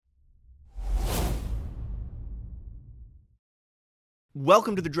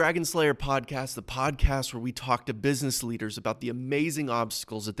Welcome to the Dragon Slayer podcast, the podcast where we talk to business leaders about the amazing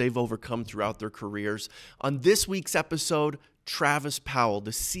obstacles that they've overcome throughout their careers. On this week's episode, Travis Powell,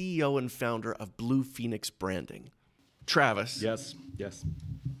 the CEO and founder of Blue Phoenix Branding. Travis. Yes.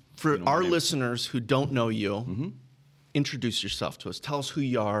 For our listeners who don't know you, introduce yourself to us. Tell us who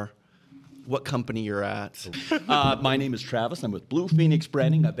you are, what company you're at. My name is Travis. I'm with Blue Phoenix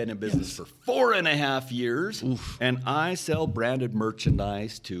Branding. I've been in business for 4.5 years, and I sell branded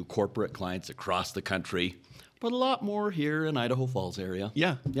merchandise to corporate clients across the country, but a lot more here in Idaho Falls area.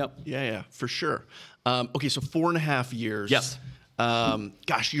 Yeah. Yep. Yeah, for sure. Okay, so 4.5 years. Yes.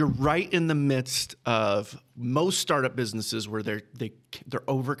 Gosh, you're right in the midst of most startup businesses where they're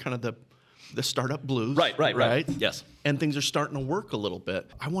over kind of the startup blues. Right. Yes. And things are starting to work a little bit.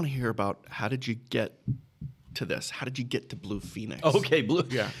 I want to hear about how did you get to this? How did you get to Blue Phoenix? Okay, Blue.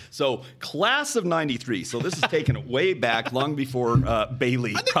 Yeah. So, class of 93. So, this is taken it way back, long before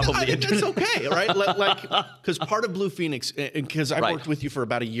Bailey probably. I think that's okay, right? Because part of Blue Phoenix, because I've worked with you for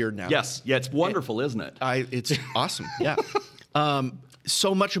about a year now. Yes. Yeah, it's wonderful, isn't it? It's awesome, yeah.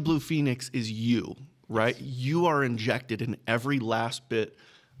 So much of Blue Phoenix is you, right? You are injected in every last bit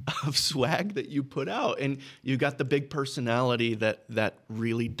of swag that you put out, and you got the big personality that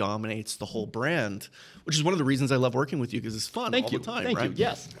really dominates the whole brand, which is one of the reasons I love working with you, because it's fun all the time. Thank you.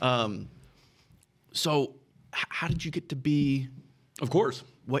 Yes. So how did you get to be, of course,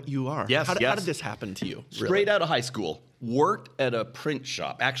 what you are? Yes. How did this happen to you? Straight out of high school. Worked at a print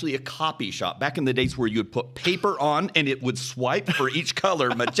shop, actually a copy shop, back in the days where you would put paper on and it would swipe for each color,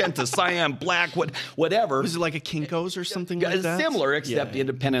 magenta, cyan, black, whatever. Was it like a Kinko's or something like that? Similar, except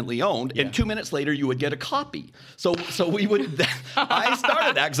independently owned. Yeah. And 2 minutes later, you would get a copy. So we would. I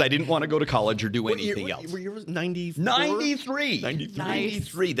started that because I didn't want to go to college or do anything else. Were you 94? 93.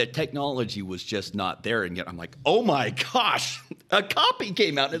 93. The technology was just not there, and yet I'm like, oh my gosh, a copy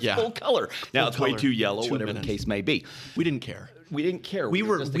came out and it's full color. Now it's way too yellow, whatever the case may be. We didn't care. We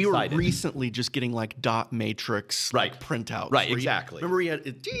were recently just getting like dot matrix printouts. Right, exactly. Remember we had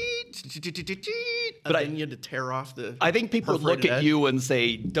then you had to tear off the. I think people would look at you and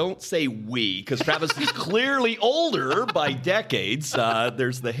say, "Don't say we," because Travis is clearly older by decades.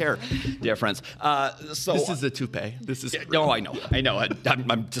 There's the hair difference. So this is a toupee. This is no, I know.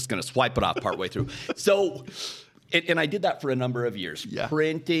 I'm just going to swipe it off partway through. So. And I did that for a number of years,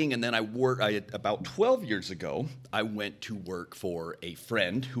 printing, and then about 12 years ago, I went to work for a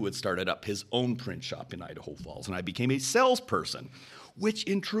friend who had started up his own print shop in Idaho Falls, and I became a salesperson, which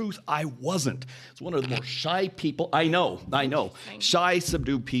in truth, I wasn't. It's one of the more shy people, I know, shy,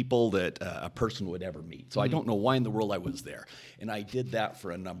 subdued people that a person would ever meet. So I don't know why in the world I was there. And I did that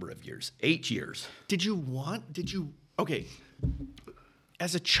for a number of years, 8 years. Okay,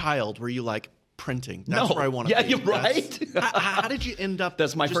 as a child, were you like, printing? That's where I want to be. Yeah, you're right. How did you end up?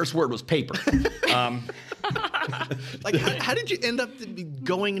 That's my first word was paper. How did you end up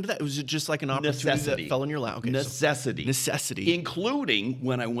going into that? Was it just like an opportunity that fell in your lap? Okay, necessity. Including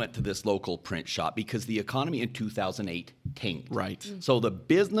when I went to this local print shop because the economy in 2008 tanked. Right. So the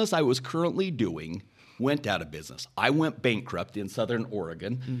business I was currently doing went out of business. I went bankrupt in Southern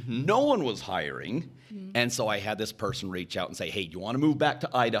Oregon. No one was hiring. And so I had this person reach out and say, hey, do you want to move back to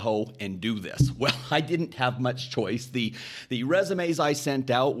Idaho and do this? Well, I didn't have much choice. The resumes I sent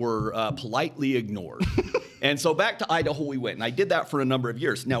out were politely ignored. And so back to Idaho we went. And I did that for a number of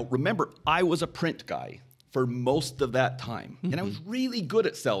years. Now, remember, I was a print guy for most of that time. And I was really good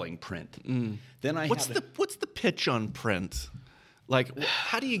at selling print. Then what's the pitch on print? Like,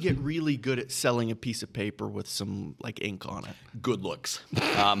 how do you get really good at selling a piece of paper with some like ink on it? Good looks.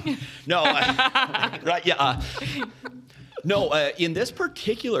 In this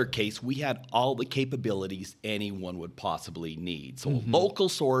particular case, we had all the capabilities anyone would possibly need. So a local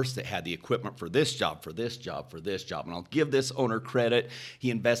source that had the equipment for this job, for this job, for this job. And I'll give this owner credit. He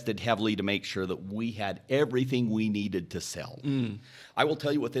invested heavily to make sure that we had everything we needed to sell. I will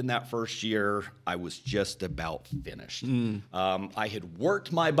tell you, within that first year, I was just about finished. I had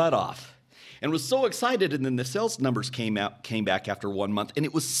worked my butt off and was so excited. And then the sales numbers came back after 1 month, and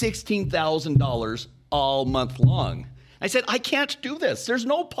it was $16,000 all month long. I said, I can't do this. There's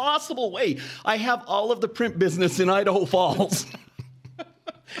no possible way. I have all of the print business in Idaho Falls.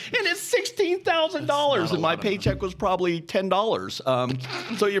 And it's $16,000, and my paycheck was probably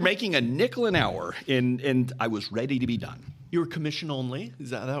 $10. So you're making a nickel an hour, and I was ready to be done. You were commission only? Is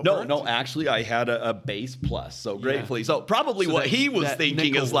that how it worked? No, actually, I had a base plus, so gratefully. So probably what he was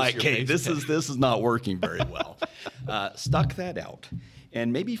thinking is like, hey, this is not working very well. Stuck that out.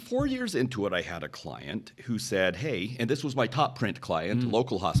 And maybe 4 years into it, I had a client who said, hey, and this was my top print client,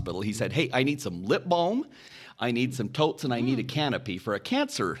 local hospital. He said, hey, I need some lip balm, I need some totes, and I need a canopy for a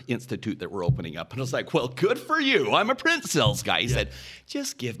cancer institute that we're opening up. And I was like, well, good for you. I'm a print sales guy. He said,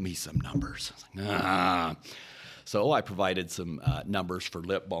 just give me some numbers. I was like, ah. So I provided some numbers for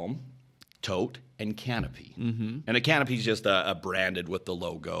lip balm, tote, and canopy. And a canopy is just a branded with the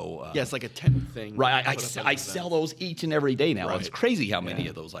logo. Yeah, it's like a tent thing. Right. I sell those each and every day now. Right. It's crazy how many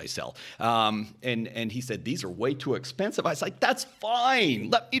of those I sell. And he said, these are way too expensive. I was like, that's fine.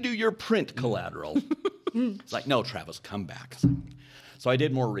 Let me do your print collateral. It's like, no, Travis, come back. So I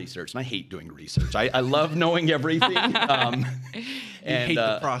did more research, and I hate doing research. I love knowing everything. You hate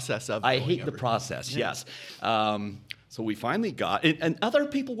the process of I knowing hate the everything. process, yes. So we finally got, and other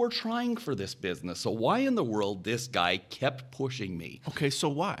people were trying for this business. So why in the world this guy kept pushing me? Okay, so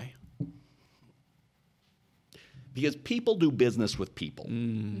why? Because people do business with people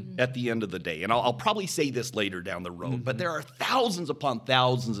at the end of the day. And I'll probably say this later down the road, but there are thousands upon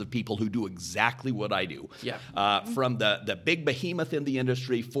thousands of people who do exactly what I do. Yeah. From the big behemoth in the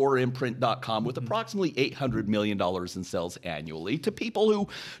industry, 4imprint.com, with approximately $800 million in sales annually, to people who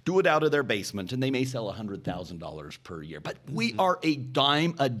do it out of their basement, and they may sell $100,000 per year. But we are a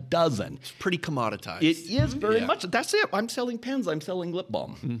dime a dozen. It's pretty commoditized. It is very much. That's it. I'm selling pens. I'm selling lip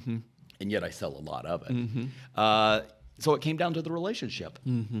balm. And yet I sell a lot of it. So it came down to the relationship.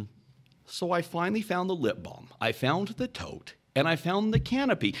 So I finally found the lip balm. I found the tote. And I found the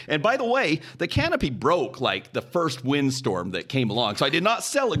canopy. And by the way, the canopy broke like the first windstorm that came along. So I did not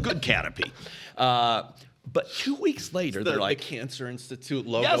sell a good canopy. But 2 weeks later, they're like... The Cancer Institute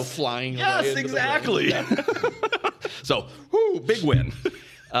logo flying away. Yes, exactly. So, big win.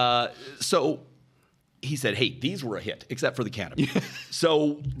 So... He said, hey, these were a hit, except for the canopy.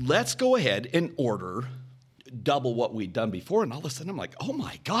 So let's go ahead and order double what we'd done before. And all of a sudden, I'm like, oh,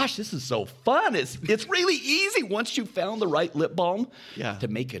 my gosh, this is so fun. It's really easy once you found the right lip balm to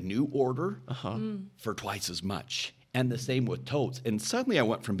make a new order for twice as much. And the same with totes. And suddenly I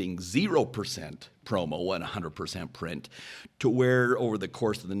went from being 0% promo and 100% print to where over the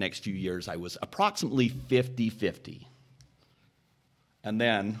course of the next few years, I was approximately 50-50. And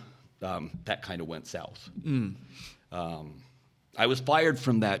then... that kind of went south. I was fired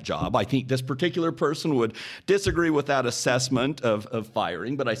from that job. I think this particular person would disagree with that assessment of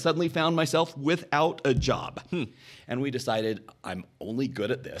firing, but I suddenly found myself without a job. And we decided I'm only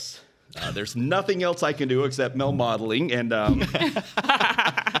good at this. There's nothing else I can do except mill modeling. And and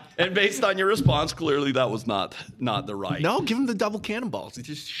based on your response, clearly that was not the right. No, give him the double cannonballs. You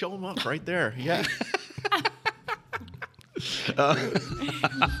just show them up right there. Yeah.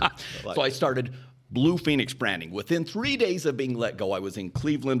 So I started Blue Phoenix branding. Within 3 days of being let go, I was in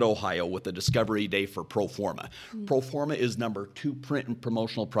Cleveland, Ohio with a discovery day for Proforma. Proforma is number 2 print and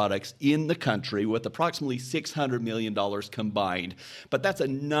promotional products in the country with approximately $600 million combined. But that's a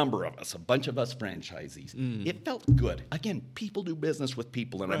number of us, a bunch of us franchisees. It felt good. Again, people do business with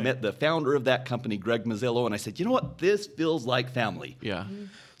people. And I met the founder of that company, Greg Mazzillo, and I said, you know what? This feels like family. Yeah.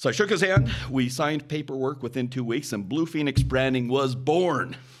 So I shook his hand. We signed paperwork within 2 weeks, and Blue Phoenix branding was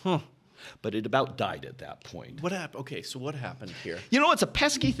born. But it about died at that point. What happened? Okay, so what happened here? You know, it's a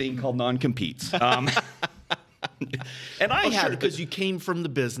pesky thing called non-competes. And I had... because you came from the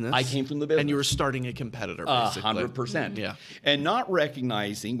business. I came from the business. And you were starting a competitor, basically. 100%. Yeah. And not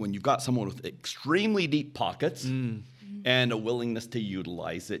recognizing when you've got someone with extremely deep pockets and a willingness to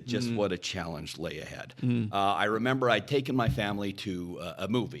utilize it, just what a challenge lay ahead. I remember I'd taken my family to a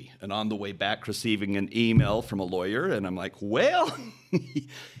movie, and on the way back receiving an email from a lawyer, and I'm like, well...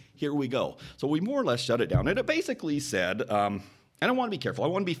 Here we go. So we more or less shut it down. And it basically said, and I want to be careful. I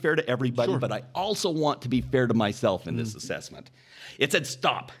want to be fair to everybody, but I also want to be fair to myself in this assessment. It said,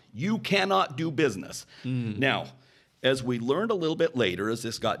 stop. You cannot do business. Now, as we learned a little bit later, as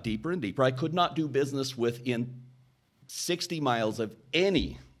this got deeper and deeper, I could not do business within 60 miles of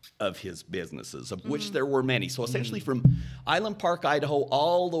any of his businesses, of which there were many. So essentially from Island Park, Idaho,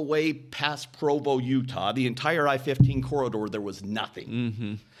 all the way past Provo, Utah, the entire I-15 corridor, there was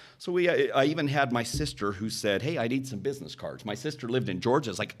nothing. So I even had my sister who said, hey, I need some business cards. My sister lived in Georgia.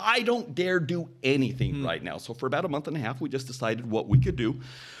 It's like, I don't dare do anything right now. So for about a month and a half, we just decided what we could do.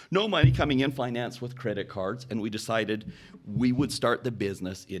 No money coming in, financed with credit cards. And we decided we would start the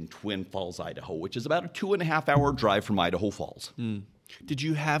business in Twin Falls, Idaho, which is about a 2.5-hour drive from Idaho Falls. Did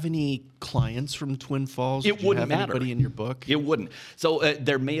you have any clients from Twin Falls? It wouldn't matter. Anybody in your book? It wouldn't. So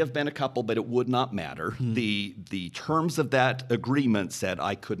there may have been a couple, but it would not matter. The terms of that agreement said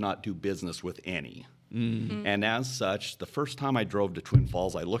I could not do business with any. And as such, the first time I drove to Twin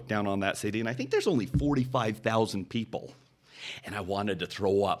Falls, I looked down on that city, and I think there's only 45,000 people. And I wanted to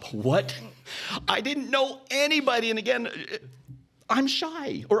throw up. What? I didn't know anybody. And again, I'm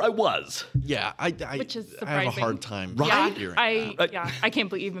shy, or I was. Yeah, Which is I have a surprising. hard time. Right? I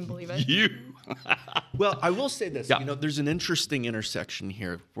can't even believe it. You. Well, I will say this. Yeah. You know, there's an interesting intersection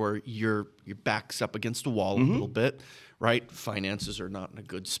here where your back's up against a wall a little bit, right? Finances are not in a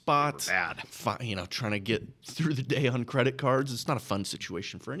good spot. Bad. Trying to get through the day on credit cards. It's not a fun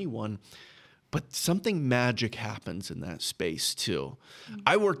situation for anyone. But something magic happens in that space too.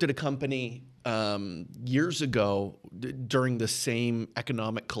 I worked at a company years ago during the same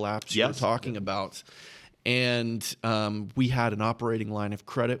economic collapse you were talking about. And we had an operating line of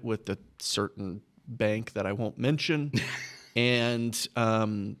credit with a certain bank that I won't mention. And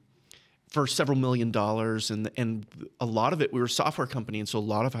for several $1 million. And a lot of it, we were a software company. And so a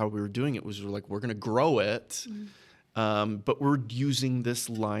lot of how we were doing it was we're going to grow it. But we're using this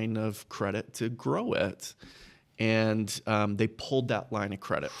line of credit to grow it. And they pulled that line of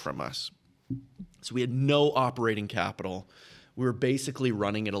credit from us. So we had no operating capital. We were basically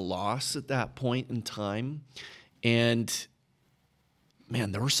running at a loss at that point in time. And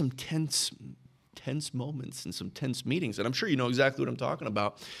man, there were some tense moments and some tense meetings. And I'm sure you know exactly what I'm talking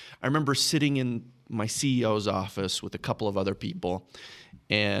about. I remember sitting in my CEO's office with a couple of other people.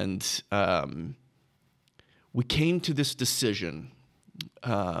 And we came to this decision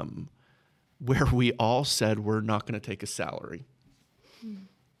where we all said we're not going to take a salary.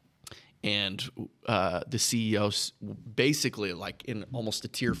 And the CEO, basically, like in almost a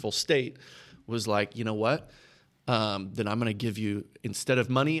tearful state, was like, you know what? Then I'm going to give you, instead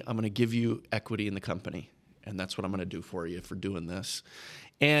of money, I'm going to give you equity in the company. And that's what I'm going to do for you for doing this.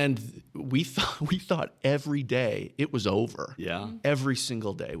 And we thought every day it was over. Yeah. Every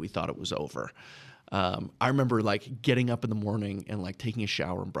single day we thought it was over. I remember like getting up in the morning and like taking a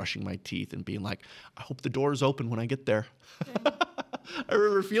shower and brushing my teeth and being like, I hope the door is open when I get there. I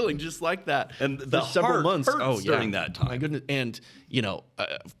remember feeling just like that. And for the several heart months. hurts during that time. My goodness. And, you know,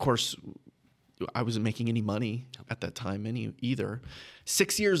 of course, I wasn't making any money at that time either.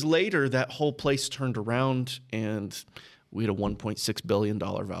 6 years later, that whole place turned around and we had a $1.6 billion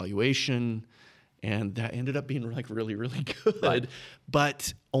valuation. And that ended up being like really, really good. Right.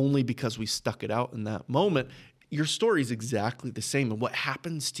 But only because we stuck it out in that moment. Your story is exactly the same. And what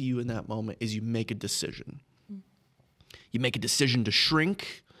happens to you in that moment is you make a decision. You make a decision to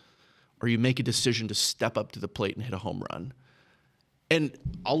shrink, or you make a decision to step up to the plate and hit a home run. And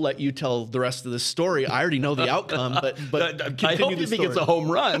I'll let you tell the rest of the story. I already know the outcome, but I hope you think it's a home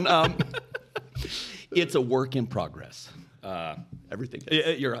run. It's a work in progress. Everything.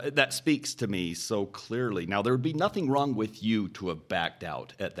 That speaks to me so clearly. Now, there would be nothing wrong with you to have backed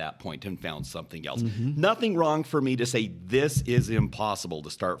out at that point and found something else. Nothing wrong for me to say this is impossible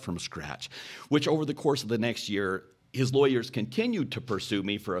to start from scratch, which over the course of the next year, his lawyers continued to pursue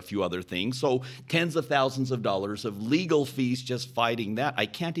me for a few other things. So tens of thousands of dollars of legal fees just fighting that. I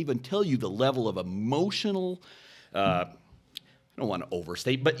can't even tell you the level of emotional, I don't want to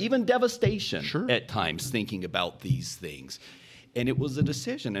overstate, but even devastation at times thinking about these things. And it was a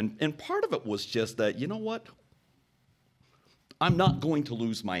decision. And part of it was just that, you know what? I'm not going to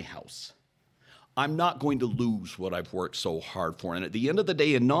lose my house. I'm not going to lose what I've worked so hard for. And at the end of the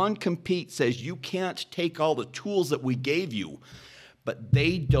day, a non-compete says you can't take all the tools that we gave you, but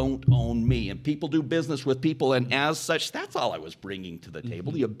they don't own me. And people do business with people. And as such, that's all I was bringing to the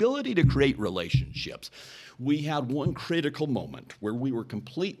table, the ability to create relationships. We had one critical moment where we were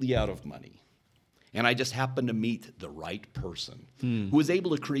completely out of money. And I just happened to meet the right person who was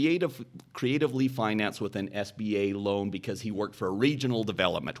able to creatively finance with an SBA loan because he worked for a regional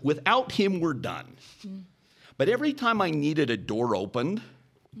development. Without him, we're done. But every time I needed a door opened,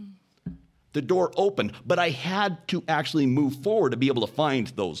 the door opened. But I had to actually move forward to be able to find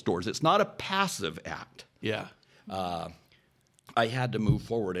those doors. It's not a passive act. Yeah. I had to move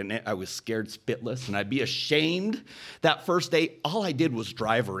forward, and I was scared spitless, and I'd be ashamed. That first day, all I did was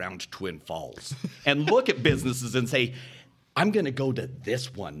drive around Twin Falls and look at businesses and say, I'm going to go to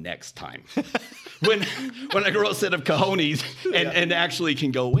this one next time when I grow a set of cojones and actually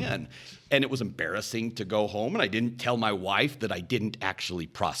can go in. And it was embarrassing to go home, and I didn't tell my wife that I didn't actually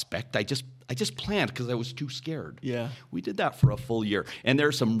prospect. I just planned because I was too scared. Yeah. We did that for a full year, and there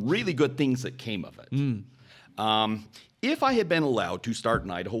are some really good things that came of it. If I had been allowed to start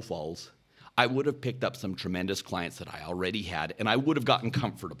in Idaho Falls, I would have picked up some tremendous clients that I already had, and I would have gotten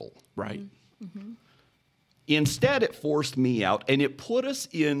comfortable. Right. Instead, it forced me out, and it put us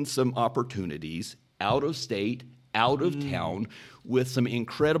in some opportunities out of state, out of town, with some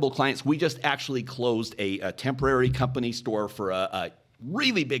incredible clients. We just actually closed a temporary company store for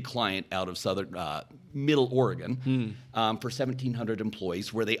really big client out of southern Middle Oregon for 1,700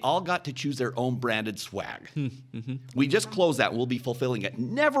 employees, where they all got to choose their own branded swag. We just closed that. We'll be fulfilling it.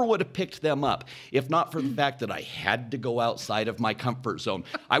 Never would have picked them up if not for the fact that I had to go outside of my comfort zone.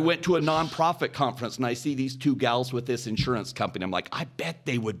 I went to a nonprofit conference and I see these two gals with this insurance company. I'm like, I bet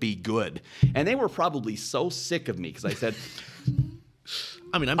they would be good. And they were probably so sick of me because I said,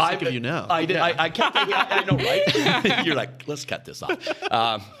 I mean, I'm sick of you now. I did. I kept thinking, I know, right? You're like, let's cut this off.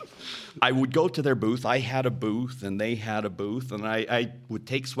 I would go to their booth. I had a booth, and they had a booth, and I would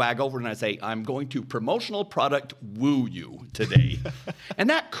take swag over, and I'd say, I'm going to promotional product woo you today. And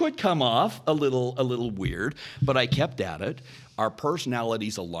that could come off a little weird, but I kept at it. Our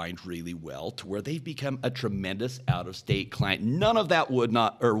personalities aligned really well to where they've become a tremendous out-of-state client. None of that would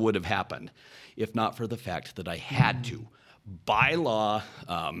have happened if not for the fact that I had to. By law,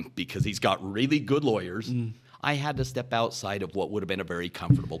 because he's got really good lawyers, I had to step outside of what would have been a very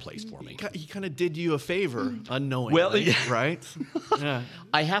comfortable place for me. He kind of did you a favor unknowingly, Well, yeah. right? Yeah.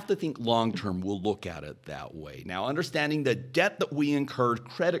 I have to think long-term we'll look at it that way. Now, understanding the debt that we incurred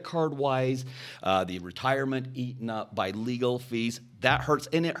credit card-wise, the retirement eaten up by legal fees, that hurts.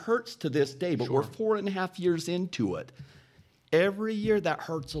 And it hurts to this day, but we're 4.5 years into it. Every year that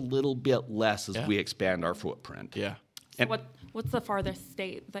hurts a little bit less as we expand our footprint. Yeah. So what's the farthest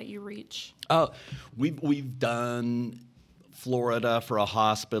state that you reach? We've done Florida for a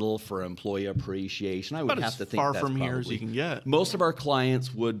hospital for employee appreciation. I would About have as to think far that's from here as probably- you can get. Most of our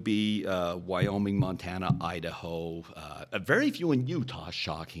clients would be Wyoming, Montana, Idaho. Very few in Utah,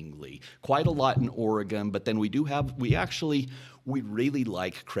 shockingly. Quite a lot in Oregon. But then we really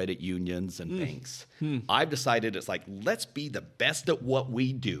like credit unions and banks. I've decided it's like, let's be the best at what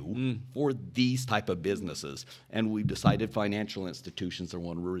we do for these type of businesses. And we've decided financial institutions are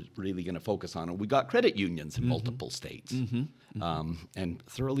one we're really going to focus on. And we got credit unions in multiple states. And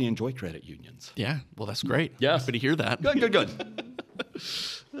thoroughly enjoy credit unions. Yeah. Well, that's great. Yes. Happy to hear that. Good.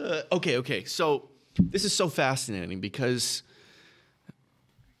 Okay. So this is so fascinating because,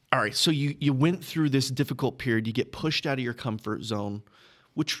 all right, so you went through this difficult period. You get pushed out of your comfort zone,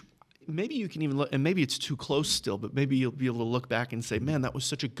 which maybe you can even look, and maybe it's too close still, but maybe you'll be able to look back and say, man, that was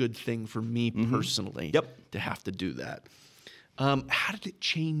such a good thing for me personally to have to do that. How did it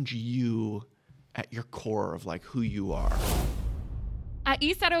change you at your core of like who you are? At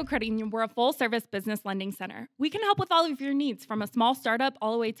East Idaho Credit Union, we're a full-service business lending center. We can help with all of your needs, from a small startup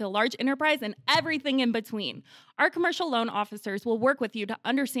all the way to a large enterprise and everything in between. Our commercial loan officers will work with you to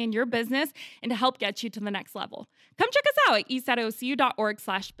understand your business and to help get you to the next level. Come check us out at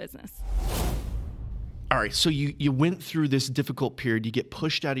eastidahocu.org/business. All right, so you went through this difficult period. You get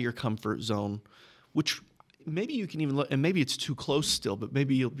pushed out of your comfort zone, which maybe you can even look, and maybe it's too close still, but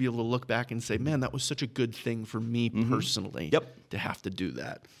maybe you'll be able to look back and say, man, that was such a good thing for me personally to have to do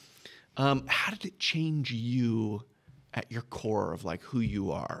that. How did it change you at your core of like who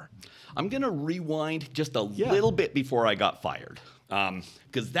you are? I'm going to rewind just a little bit before I got fired,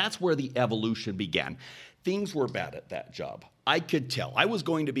 because that's where the evolution began. Things were bad at that job. I could tell. I was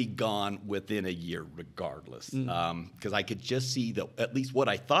going to be gone within a year regardless, because I could just see that at least what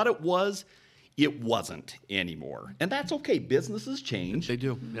I thought it wasn't anymore. And that's okay. Businesses change. They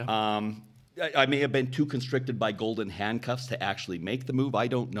do. Yeah. I may have been too constricted by golden handcuffs to actually make the move. I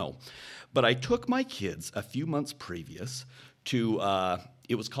don't know. But I took my kids a few months previous to,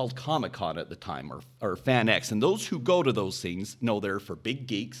 it was called Comic-Con at the time, or FanX. And those who go to those things know they're for big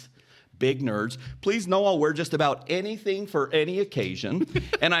geeks, big nerds. Please know I'll wear just about anything for any occasion.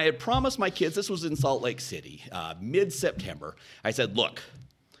 And I had promised my kids, this was in Salt Lake City, mid-September. I said, look,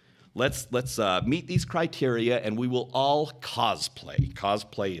 let's meet these criteria and we will all cosplay.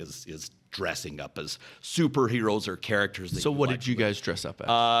 Cosplay is dressing up as superheroes or characters. So what did you guys dress up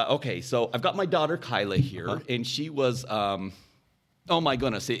as? Okay, so I've got my daughter Kyla here, and she was, oh my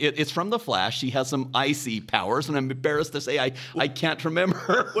goodness, it's from The Flash. She has some icy powers, and I'm embarrassed to say I can't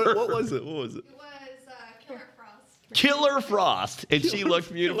remember. What was it? What was it? It was Killer Frost. Killer Frost, and she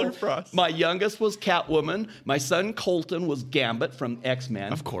looked beautiful. Killer Frost. My youngest was Catwoman. My son Colton was Gambit from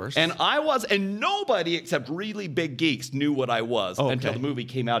X-Men. Of course. And nobody except really big geeks knew what I was until the movie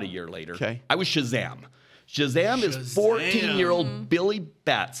came out a year later. Okay. I was Shazam. Shazam is 14-year-old Billy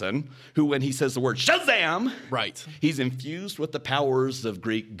Batson, who, when he says the word Shazam, Right. he's infused with the powers of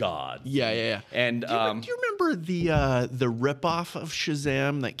Greek gods. Yeah. And Do you remember the ripoff of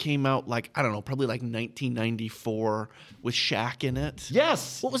Shazam that came out probably like 1994 with Shaq in it?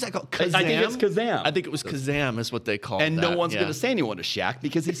 yes. What was that called? I Kazam? think it's Kazam. I think it was Kazam is what they called And that. no one's going to say anyone to Shaq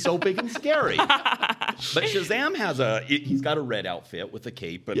because he's so big and scary. But Shazam he's got a red outfit with a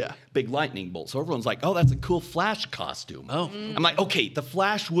cape and Yeah. big lightning bolt. So everyone's like, oh, that's a cool Flash costume. Oh. I'm like, okay, the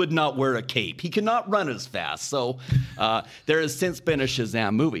Flash would not wear a cape. He cannot run as fast. So there has since been a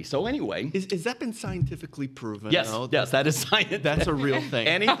Shazam movie. So anyway. Is that been scientifically proven? Yes, No? yes, that is science. That's a real thing.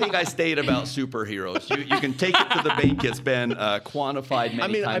 Anything I state about superheroes, you can take it to the bank. It's been quantified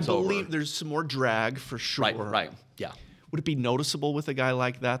many times I believe over. there's some more drag for sure. Right, yeah. Would it be noticeable with a guy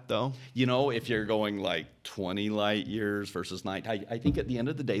like that, though? You know, if you're going like 20 light years versus 9, I think at the end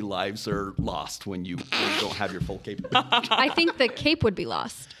of the day, lives are lost when you don't have your full capability. I think the cape would be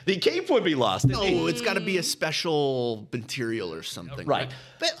lost. The cape would be lost. No, it's got to be a special material or something. Right.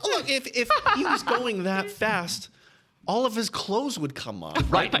 But look, if he was going that fast, all of his clothes would come off.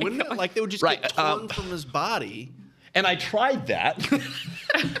 Right. Wouldn't it? Like they would just Right, get torn from his body. And I tried that.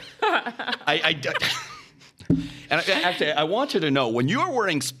 Actually, I want you to know, when you are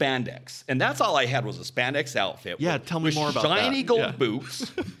wearing spandex, and that's all I had was a spandex outfit. Yeah, with, tell me with more about shiny that. gold Yeah.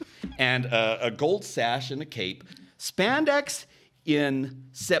 boots and a gold sash and a cape. Spandex in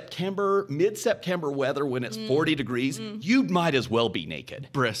September, mid-September weather when it's 40 degrees, you might as well be naked.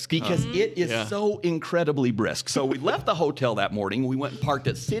 Brisk, Because it is Yeah. so incredibly brisk. So we left the hotel that morning. We went and parked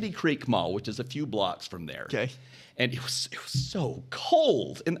at City Creek Mall, which is a few blocks from there. Okay. And it was so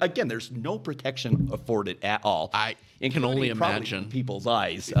cold. And again, there's no protection afforded at all. I can only including probably imagine. people's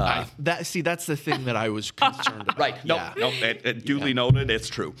eyes. That's the thing that I was concerned about. Right. No, Yeah. duly noted. It's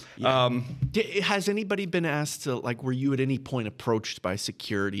true. Has anybody been asked to, like, were you at any point approached by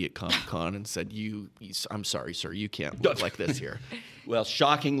security at Comic-Con and said, I'm sorry, sir, you can't look like this here? Well,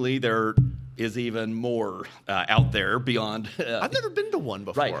 shockingly, there is even more out there beyond. I've never been to one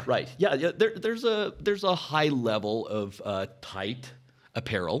before. Right. Yeah. There's a high level of tight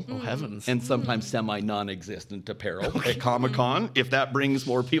apparel. Oh, heavens. And sometimes semi-non-existent apparel at Comic-Con. If that brings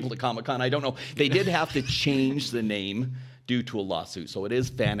more people to Comic-Con, I don't know. They did have to change the name due to a lawsuit. So it is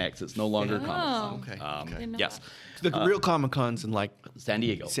FanX. It's no longer Comic-Con. Okay. Didn't know Yes. The real Comic-Cons in, like, San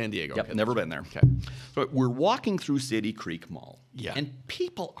Diego. Yep, Okay. Never been there. Okay. So we're walking through City Creek Mall. Yeah. And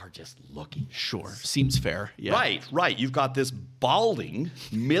people are just looking. Sure. Seems fair. Yeah. Right. You've got this balding,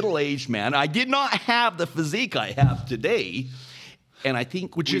 middle-aged man. I did not have the physique I have today. And I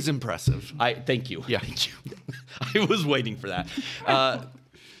think... Which is impressive. Thank you. Yeah. Thank you. I was waiting for that.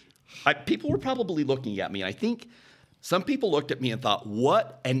 People were probably looking at me, and I think some people looked at me and thought,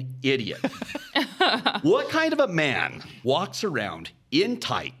 what an idiot. What kind of a man walks around in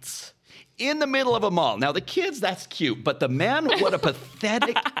tights in the middle of a mall? Now, the kids, that's cute, but the man, what a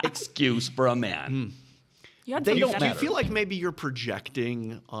pathetic excuse for a man. You had They some don't Do you sense. matter. feel like maybe you're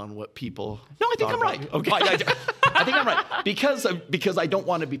projecting on what people... No, I think thought I'm about right. you? Okay. I think I'm right. Because I don't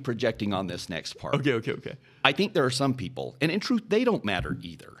want to be projecting on this next part. Okay. I think there are some people, and in truth, they don't matter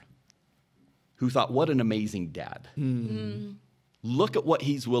either, who thought, what an amazing dad. Look at what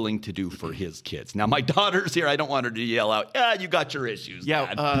he's willing to do for his kids. Now, my daughter's here. I don't want her to yell out, you got your issues,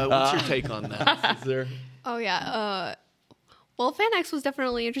 Yeah, Dad. what's your take on that? Is there... Oh yeah. Well, FanX was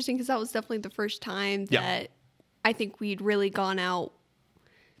definitely interesting because that was definitely the first time Yeah. that I think we'd really gone out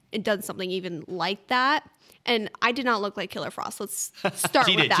and done something even like that. And I did not look like Killer Frost. Let's start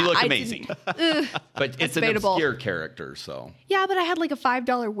She with did. that. She looked I amazing. didn't- But it's an debatable. obscure character, so. Yeah, but I had like a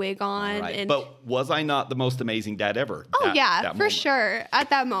 $5 wig on. Right. And But was I not the most amazing dad ever? oh yeah, that for moment? sure. At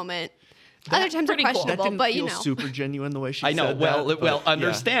that moment. Other times are pretty cool. That questionable, didn't but feel you know. super genuine the way she I know. said Well, that. but, yeah.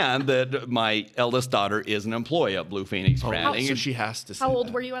 understand that my eldest daughter is an employee at Blue Phoenix Branding. So and she has to say How old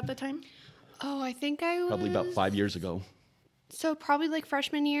that. were you at the time? Oh, I think I was probably about 5 years ago. So probably like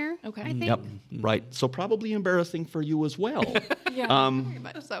freshman year. Okay. I think. Yep. Right. So probably embarrassing for you as well. Yeah. Very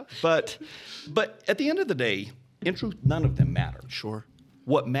much so. But at the end of the day, in truth, none of them mattered. Sure.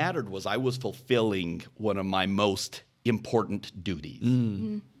 What mattered was I was fulfilling one of my most important duties.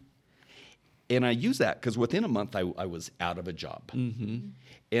 And I use that because within a month I was out of a job.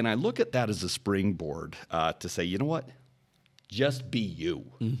 And I look at that as a springboard to say, you know what? Just be you.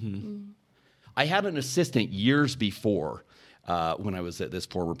 I had an assistant years before when I was at this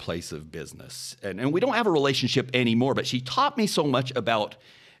former place of business. And we don't have a relationship anymore, but she taught me so much about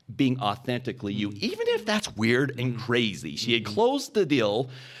being authentically you, even if that's weird and crazy. She had closed the deal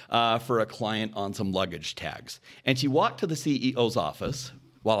for a client on some luggage tags. And she walked to the CEO's office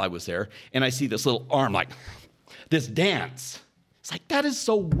while I was there, and I see this little arm, like this dance. It's like, that is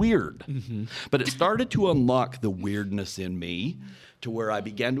so weird. But it started to unlock the weirdness in me to where I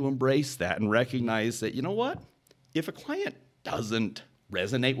began to embrace that and recognize that, you know what? If a client doesn't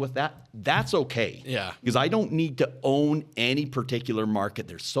resonate with that, that's okay. Yeah. Because I don't need to own any particular market.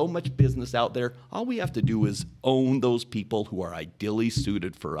 There's so much business out there. All we have to do is own those people who are ideally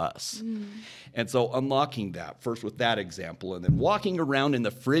suited for us. And so unlocking that, first with that example, and then walking around in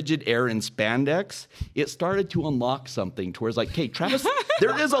the frigid air in spandex, it started to unlock something to where it's like, hey, Travis,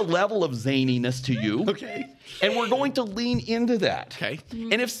 there is a level of zaniness to you. Okay. And we're going to lean into that. Okay.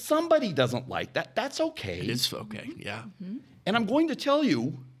 And if somebody doesn't like that, that's okay. It's okay. Yeah. And I'm going to tell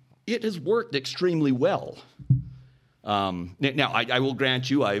you, it has worked extremely well. Now, I will grant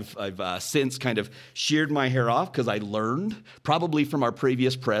you, I've since kind of sheared my hair off because I learned, probably from our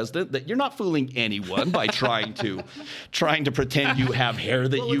previous president, that you're not fooling anyone by trying to pretend you have hair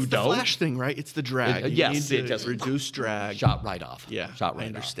that you it's don't. the flash thing, right? It's the drag. You Yes, need it to just reduce drag. Shot right off. Yeah, Shot right I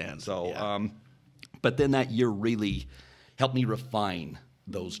off. understand. So, Yeah. but then that year really helped me refine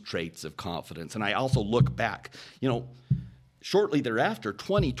those traits of confidence. And I also look back, shortly thereafter,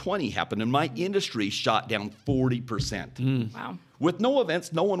 2020 happened, and my industry shot down 40%. Wow. With no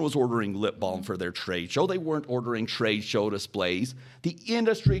events, no one was ordering lip balm for their trade show. They weren't ordering trade show displays. The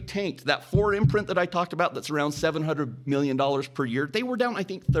industry tanked. That Ford imprint that I talked about that's around $700 million per year, they were down, I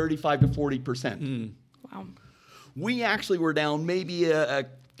think, 35 to 40%. Wow. We actually were down maybe a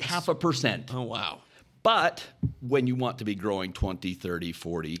 0.5%. Oh, wow. But when you want to be growing 20, 30,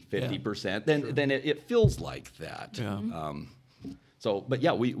 40, 50%, then it feels like that. Yeah. But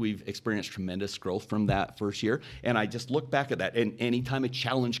yeah, we've experienced tremendous growth from that first year. And I just look back at that. And anytime a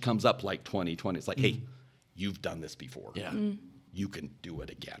challenge comes up like 2020, it's like, hey, you've done this before. Yeah. You can do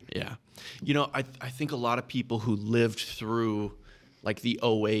it again. Yeah. I think a lot of people who lived through like the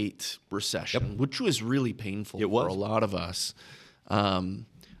 '08 recession, which was really painful for a lot of us,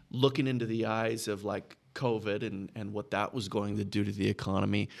 looking into the eyes of like COVID and what that was going to do to the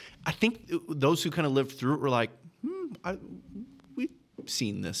economy. I think those who kind of lived through it were like, we've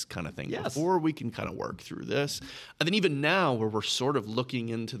seen this kind of thing before. We can kind of work through this. And then even now where we're sort of looking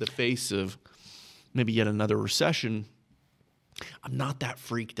into the face of maybe yet another recession, I'm not that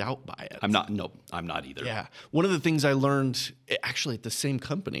freaked out by it. I'm not either. Yeah. One of the things I learned actually at the same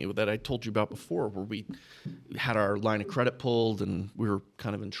company that I told you about before, where we had our line of credit pulled and we were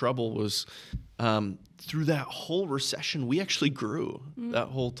kind of in trouble, was through that whole recession, we actually grew that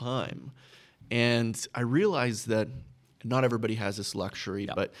whole time. And I realized that not everybody has this luxury,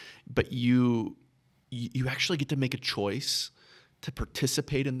 but you actually get to make a choice to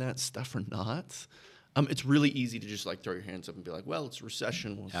participate in that stuff or not. It's really easy to just like throw your hands up and be like, well, it's a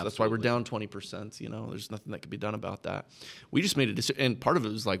recession. Well, that's why we're down 20%. There's nothing that can be done about that. We just made a decision. And part of it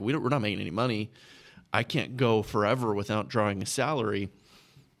was like, we're not making any money. I can't go forever without drawing a salary.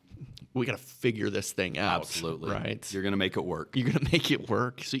 We got to figure this thing out. Absolutely. Right. You're going to make it work. You're going to make it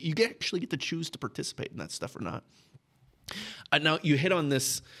work. So you actually get to choose to participate in that stuff or not. Now, you hit on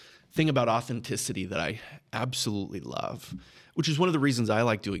this thing about authenticity that I absolutely love, which is one of the reasons I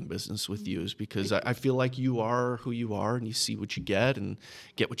like doing business with you, is because I feel like you are who you are and you see what you get and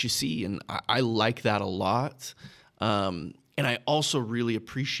get what you see. And I like that a lot. And I also really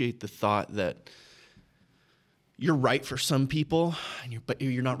appreciate the thought that you're right for some people, but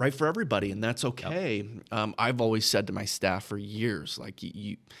you're not right for everybody, and that's okay. I've always said to my staff for years, like,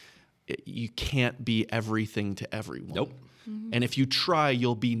 you can't be everything to everyone. Nope. And if you try,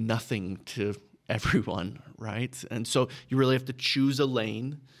 you'll be nothing to everyone, right? And so you really have to choose a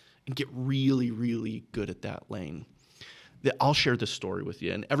lane and get really, really good at that lane. I'll share this story with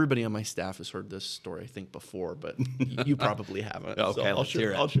you, and everybody on my staff has heard this story, I think, before, but you probably haven't. Okay, so let's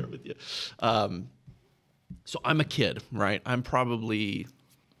hear it. I'll share it with you. So I'm a kid, right? I'm probably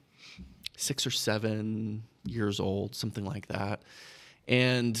 6 or 7 years old, something like that.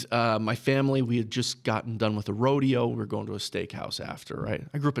 And my family, we had just gotten done with a rodeo. We were going to a steakhouse after, right?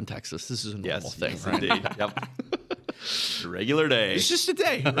 I grew up in Texas. This is a normal thing, right? Indeed. Yep. A regular day. It's just a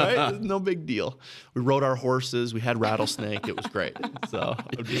day, right? No big deal. We rode our horses. We had rattlesnake. It was great. So,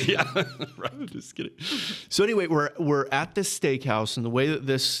 right. Just kidding. So anyway, we're at this steakhouse, and the way that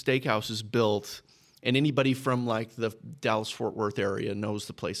this steakhouse is built, and anybody from like the Dallas-Fort Worth area knows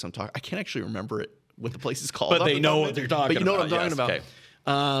the place I'm talking. I can't actually remember what the place is called. But they know what they're talking about. But you know what I'm talking about.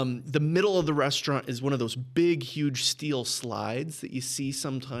 Okay. The middle of the restaurant is one of those big, huge steel slides that you see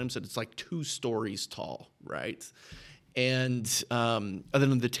sometimes, that it's like 2 stories tall, right? And other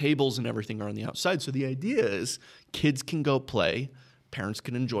than the tables and everything are on the outside. So the idea is kids can go play, parents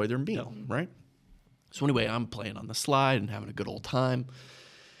can enjoy their meal, right? So anyway, I'm playing on the slide and having a good old time.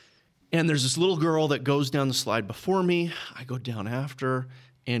 And there's this little girl that goes down the slide before me. I go down after,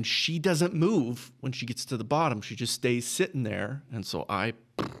 and she doesn't move when she gets to the bottom. She just stays sitting there. And so I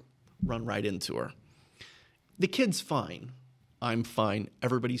run right into her. The kid's fine, I'm fine.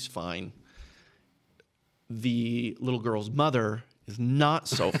 Everybody's fine. The little girl's mother is not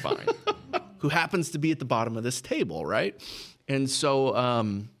so fine, who happens to be at the bottom of this table, right? And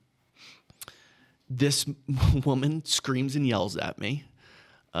so this woman screams and yells at me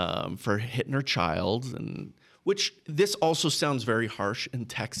for hitting her child, and which this also sounds very harsh. In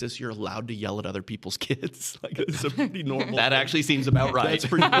Texas, you're allowed to yell at other people's kids. Like, it's a pretty normal That thing. actually seems about right. That's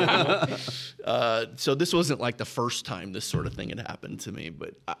pretty normal. So this wasn't like the first time this sort of thing had happened to me,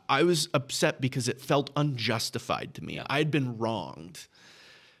 but I was upset because it felt unjustified to me. I'd been wronged.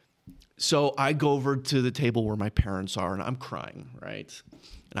 So I go over to the table where my parents are, and I'm crying, right?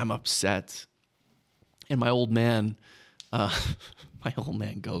 And I'm upset. And my old man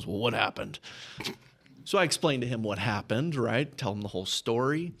goes, well, what happened? So I explained to him what happened, right? Tell him the whole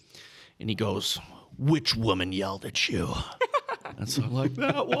story. And he goes, which woman yelled at you? And so I'm like,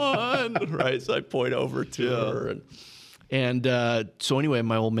 that one, right? So I point over to her. And so anyway,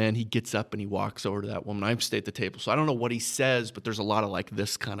 my old man, he gets up and he walks over to that woman. I stay at the table. So I don't know what he says, but there's a lot of like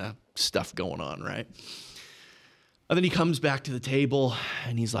this kind of stuff going on, right? And then he comes back to the table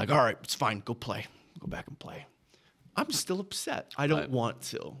and he's like, all right, it's fine. Go play. Go back and play. I'm still upset. I don't want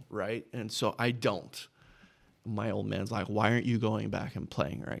to, right? And so I don't. My old man's like, why aren't you going back and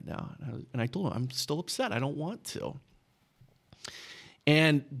playing right now? And I told him, I'm still upset. I don't want to.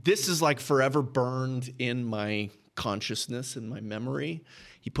 And this is like forever burned in my consciousness and my memory.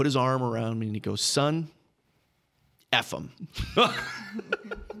 He put his arm around me and he goes, son, F him.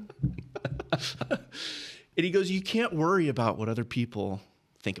 And he goes, you can't worry about what other people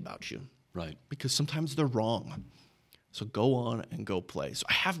think about you. Right. Because sometimes they're wrong. So go on and go play. So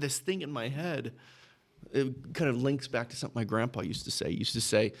I have this thing in my head. It kind of links back to something my grandpa used to say. He used to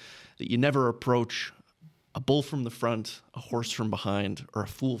say that you never approach a bull from the front, a horse from behind, or a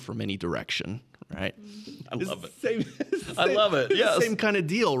fool from any direction, right? I love it. Same, I love it, it's yes. the same kind of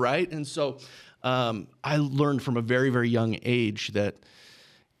deal, right? And so I learned from a very, very young age that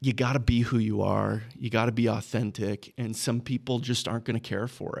you got to be who you are. You got to be authentic. And some people just aren't going to care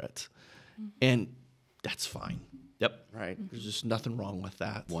for it. And that's fine. Yep. Right? There's just nothing wrong with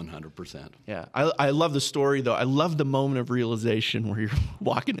that. 100%. Yeah. I love the story, though. I love the moment of realization where you're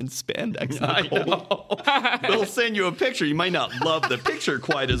walking in spandex. In I the cold. know. We'll send you a picture. You might not love the picture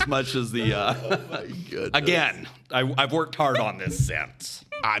quite as much as the... My goodness. Again, I've worked hard on this since.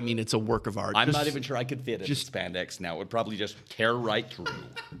 I mean, it's a work of art. I'm not even sure I could fit it in spandex now. It would probably just tear right through.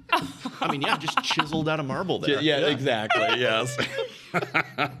 I mean, yeah, just chiseled out of marble there. Yeah, exactly. Yes.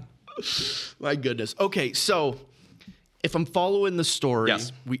 My goodness. Okay, so if I'm following the story,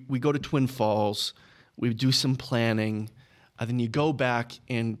 Yes. we go to Twin Falls, we do some planning, and then you go back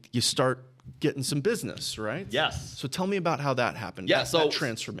and you start getting some business, right? Yes. So tell me about how that happened. Yeah, that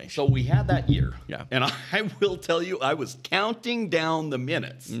transformation. So we had that year. Yeah. And I will tell you, I was counting down the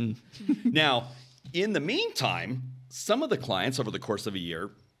minutes. Now, in the meantime, some of the clients over the course of a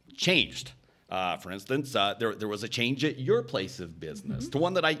year changed. For instance, there was a change at your place of business to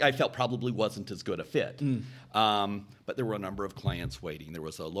one that I felt probably wasn't as good a fit. But there were a number of clients waiting. There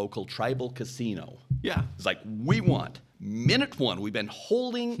was a local tribal casino. Yeah. It's like, we want minute one. We've been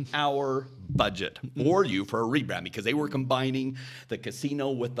holding our budget for you for a rebrand because they were combining the casino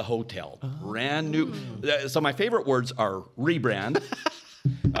with the hotel. Brand new. So my favorite words are rebrand.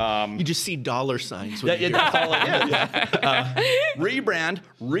 You just see dollar signs. When you hear That's all it is. Rebrand,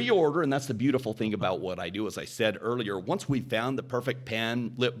 reorder, and that's the beautiful thing about what I do. As I said earlier, once we found the perfect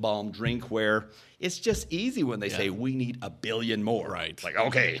pen, lip balm, drinkware, it's just easy when they say we need a billion more. Right. It's like,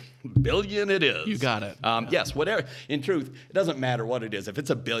 okay, billion it is. You got it. Yes, whatever. In truth, it doesn't matter what it is. If it's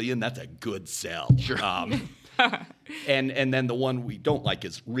a billion, that's a good sell. Sure. And then the one we don't like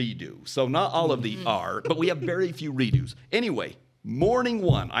is redo. So not all of the are, but we have very few redos. Anyway, morning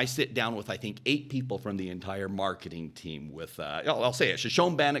one, I sit down with, I think, 8 people from the entire marketing team with, I'll say it,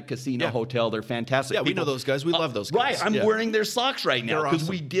 Shoshone Bannock Casino Hotel. They're fantastic Yeah, we know those guys. We love those guys. Right, I'm Yeah. wearing their socks right now They're because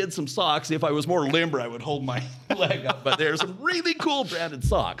awesome. we did some socks. If I was more limber, I would hold my leg up. But there's some really cool branded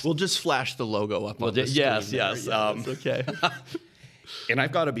socks. We'll just flash the logo up on the screen. yes. there. Yeah, that's okay. And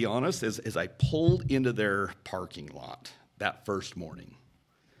I've got to be honest, as I pulled into their parking lot that first morning,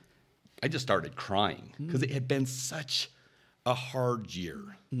 I just started crying because it had been such a hard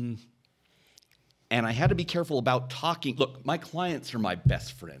year. And I had to be careful about talking. Look, my clients are my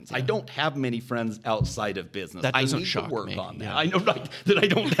best friends. I don't have many friends outside of business. That doesn't I need shock to work me. on that. Yeah. I know that I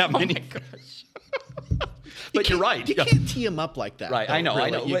don't have many. But you're right. You can't tee them up like that. Right, though, I know.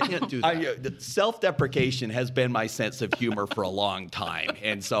 really. You But can't do that. Self-deprecation has been my sense of humor for a long time,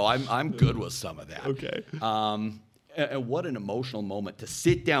 and so I'm good with some of that. Okay. And what an emotional moment to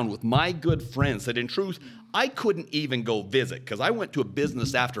sit down with my good friends that, in truth, I couldn't even go visit because I went to a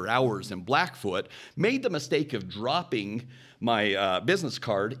business after hours in Blackfoot, made the mistake of dropping my business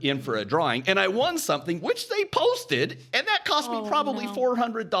card in for a drawing, and I won something, which they posted, and that cost me probably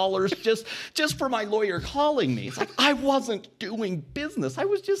 $400 just for my lawyer calling me. It's like, I wasn't doing business. I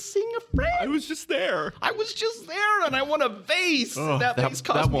was just seeing a friend. I was just there. And I won a vase. That vase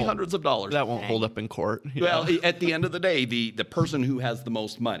cost me hundreds of dollars. That won't hold up in court. Yeah. Well, at the end of the day, the person who has the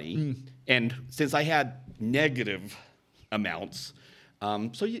most money, and since I had negative amounts,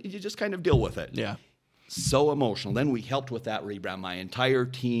 so you just kind of deal with it. Yeah. So emotional. Then we helped with that rebrand. My entire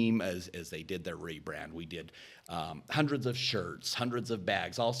team, as they did their rebrand, we did hundreds of shirts, hundreds of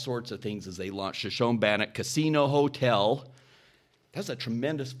bags, all sorts of things as they launched Shoshone Bannock Casino Hotel. That's a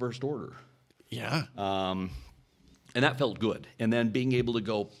tremendous first order. Yeah. And that felt good. And then being able to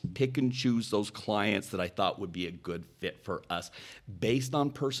go pick and choose those clients that I thought would be a good fit for us based on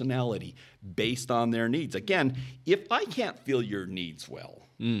personality, based on their needs. Again, if I can't fill your needs well,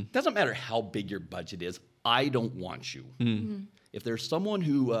 doesn't matter how big your budget is, I don't want you. If there's someone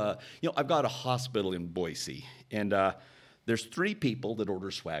who, I've got a hospital in Boise, and there's 3 people that order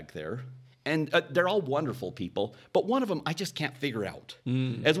swag there. And they're all wonderful people, but one of them I just can't figure out.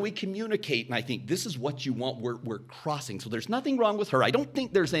 As we communicate, and I think this is what you want, we're crossing. So there's nothing wrong with her. I don't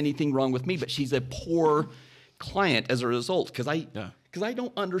think there's anything wrong with me, but she's a poor client as a result because I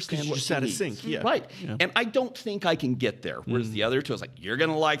don't understand what just she out of needs. sync. Yeah. Right. Yeah. And I don't think I can get there. Whereas the other two, I was like, you're going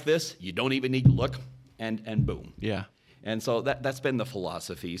to like this. You don't even need to look. And boom. Yeah. And so that's been the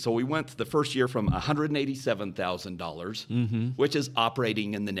philosophy. So we went the first year from $187,000, which is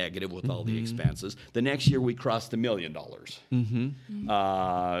operating in the negative with all the expenses. The next year we crossed $1 million.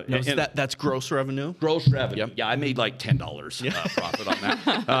 That's gross revenue? Gross revenue. Yep. Yeah, I made like $10 profit on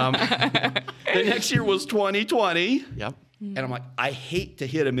that. The next year was 2020. Yep. And I'm like, I hate to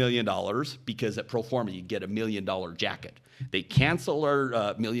hit $1 million because at Pro Forma you get $1 million jacket. They cancel our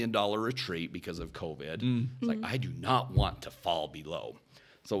 $1 million retreat because of COVID. It's like, I do not want to fall below.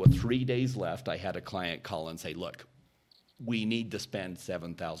 So with 3 days left, I had a client call and say, look, we need to spend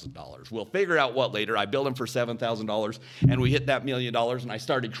 $7,000. We'll figure out what later. I billed him for $7,000, and we hit that $1 million, and I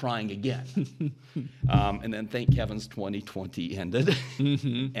started crying again. And then thank heavens 2020 ended.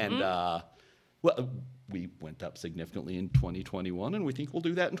 And, we went up significantly in 2021, and we think we'll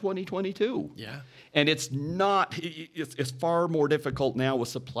do that in 2022. Yeah. And it's far more difficult now with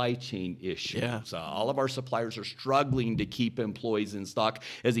supply chain issues. Yeah. All of our suppliers are struggling to keep employees in stock.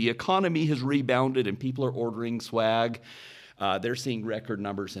 As the economy has rebounded and people are ordering swag, they're seeing record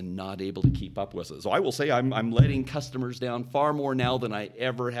numbers and not able to keep up with it. So I will say I'm letting customers down far more now than I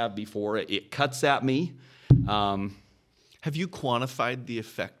ever have before. It cuts at me. Have you quantified the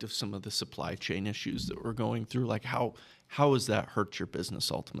effect of some of the supply chain issues that we're going through? Like how has that hurt your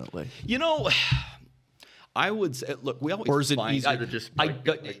business ultimately? I would say, look, we always or is it find, easier to just like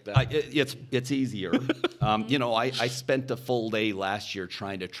that? It's easier. I spent a full day last year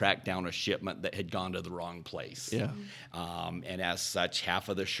trying to track down a shipment that had gone to the wrong place. Yeah. And as such, half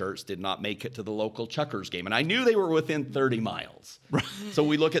of the shirts did not make it to the local Chuckers game, and I knew they were within 30 miles. Right. So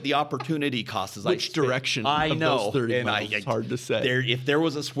we look at the opportunity cost. Which direction? I of know. Those 30 and miles. It's hard to say. If there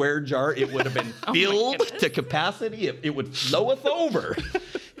was a swear jar, it would have been filled to capacity. It would floweth over,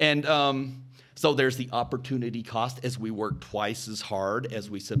 and. So there's the opportunity cost as we work twice as hard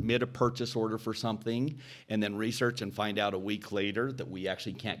as we submit a purchase order for something and then research and find out a week later that we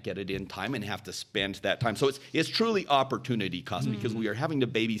actually can't get it in time and have to spend that time. So it's truly opportunity cost because we are having to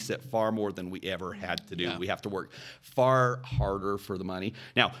babysit far more than we ever had to do. Yeah. We have to work far harder for the money.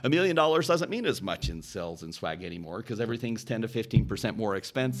 Now, $1 million doesn't mean as much in sales and swag anymore because everything's 10 to 15% more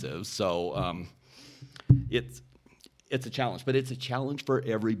expensive. So it's a challenge, but it's a challenge for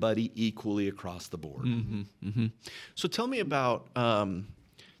everybody equally across the board. Mm-hmm, mm-hmm. So tell me about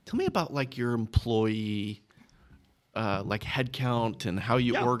like your employee like headcount and how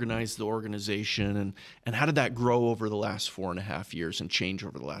you organize the organization and how did that grow over the last 4.5 years and change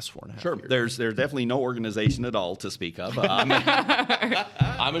over the last 4.5 Sure. years? There's definitely no organization at all to speak of.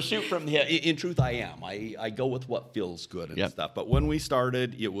 I'm a shoot from the head. In truth, I am. I go with what feels good and stuff. But when we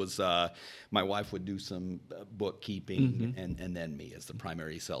started, it was my wife would do some bookkeeping and then me as the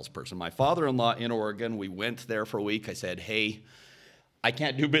primary salesperson. My father-in-law in Oregon, we went there for a week. I said, hey, I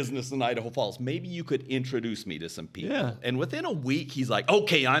can't do business in Idaho Falls. Maybe you could introduce me to some people. Yeah. And within a week, he's like,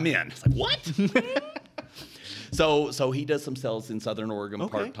 okay, I'm in. It's like, what? So he does some sales in Southern Oregon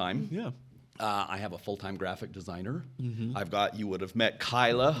part-time. Yeah. I have a full-time graphic designer. I've got, you would have met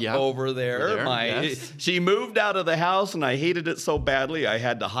Kyla over there. She moved out of the house, and I hated it so badly, I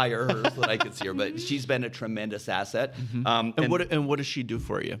had to hire her so that I could see her. But she's been a tremendous asset. And what does she do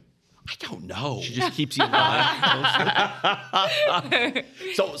for you? I don't know. She just keeps you alive.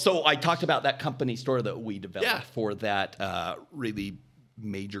 So I talked about that company store that we developed Yeah. for that really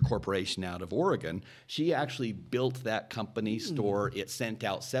major corporation out of Oregon. She actually built that company store. It sent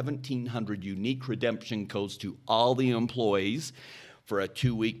out 1,700 unique redemption codes to all the employees for a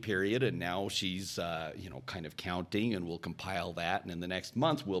 2-week period, and now she's kind of counting, and we'll compile that, and in the next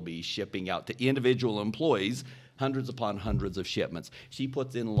month we'll be shipping out to individual employees hundreds upon hundreds of shipments. She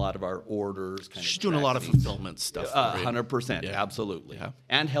puts in a lot of our orders. She's doing a lot of fulfillment stuff. 100%, absolutely. Yeah.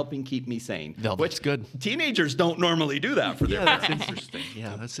 And helping keep me sane. That's good. Teenagers don't normally do that for their That's interesting.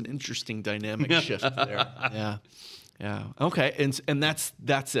 Yeah, that's an interesting dynamic shift there. Yeah. Yeah. Okay. And that's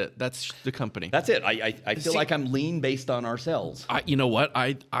it. That's the company. That's it. I feel like I'm lean based on ourselves. You know what?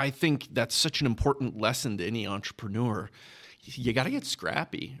 I think that's such an important lesson to any entrepreneur. You got to get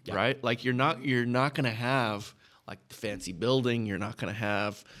scrappy, right? Like you're not going to have like the fancy building. You're not going to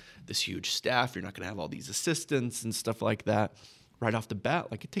have this huge staff. You're not going to have all these assistants and stuff like that right off the bat.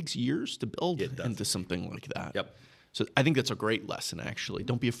 Like it takes years to build into something like that. Yep. So I think that's a great lesson, actually.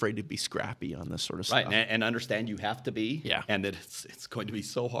 Don't be afraid to be scrappy on this sort of stuff. Right, and understand you have to be. Yeah. And that it's going to be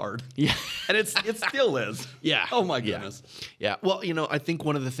so hard. Yeah. And it still is. Yeah. Oh, my goodness. Yeah. Well, I think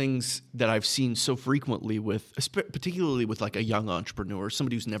one of the things that I've seen so frequently particularly with like a young entrepreneur,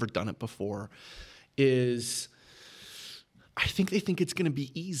 somebody who's never done it before, is I think they think it's going to be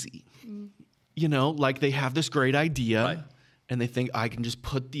easy. Like they have this great idea. Right. And they think I can just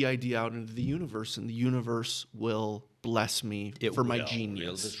put the idea out into the universe, and the universe will bless me for my genius.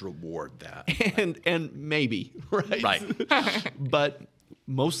 It'll just reward that. And maybe, right? Right. But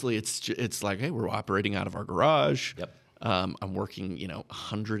mostly it's like, hey, we're operating out of our garage. Yep. I'm working,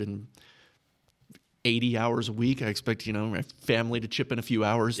 180 hours a week. I expect, my family to chip in a few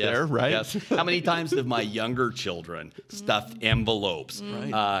hours there, right? Yes. How many times have my younger children stuffed envelopes,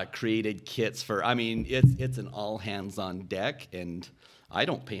 created kits for? I mean, it's an all hands on deck, and I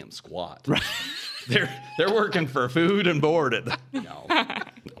don't pay them squat. Right. They're working for food and board.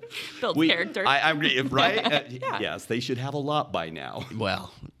 Build character. Right? Yes, they should have a lot by now.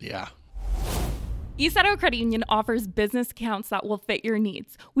 Well, yeah. East Credit Union offers business accounts that will fit your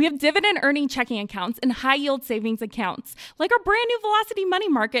needs. We have dividend-earning checking accounts and high-yield savings accounts, like our brand-new Velocity Money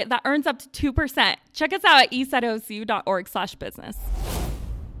Market that earns up to 2%. Check us out at eastsideocu.org/business.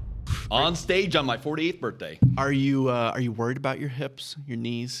 On stage on my 48th birthday. Are you worried about your hips, your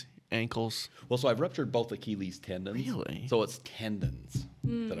knees, ankles? Well, so I've ruptured both Achilles tendons. Really? So it's tendons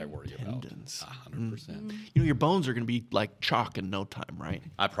that I worry about. Tendons. 100%. Your bones are going to be like chalk in no time, right?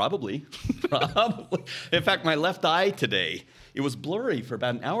 I probably. In fact, my left eye today, it was blurry for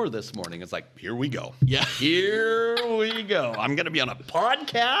about an hour this morning. It's like, here we go. Yeah. Here we go. I'm going to be on a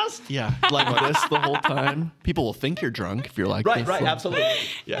podcast. Yeah, like this the whole time. People will think you're drunk if you're like Right, this. right, absolutely.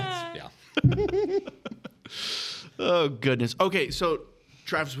 Yes. Yeah. Oh, goodness. Okay, so,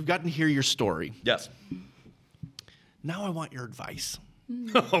 Travis, we've gotten to hear your story. Yes. Now I want your advice.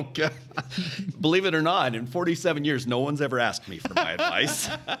 Oh, God. Believe it or not, in 47 years, no one's ever asked me for my advice.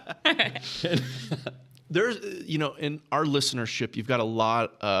 There's, in our listenership, you've got a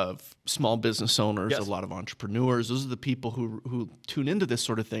lot of small business owners, Yes. a lot of entrepreneurs. Those are the people who tune into this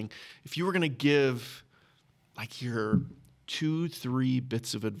sort of thing. If you were going to give, like, your 2-3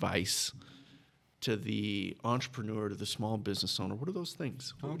 bits of advice to the entrepreneur, to the small business owner, what are those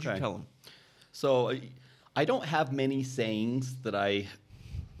things? What would you Okay. tell them? So I don't have many sayings that I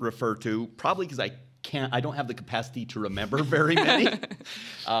refer to, probably because I don't have the capacity to remember very many.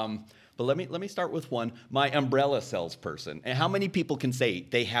 But let me start with one. My umbrella salesperson. And how many people can say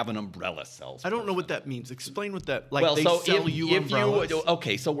they have an umbrella salesperson? I don't know what that means. Explain what that, like, they sell you umbrellas?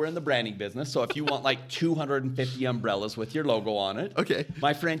 Okay, so we're in the branding business. So if you want like 250 umbrellas with your logo on it. Okay.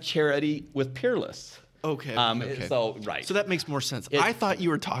 My friend Charity with Peerless. Okay. So, right. So that makes more sense. I thought you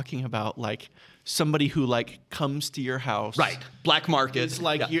were talking about like somebody who like comes to your house. Right. Black market. It's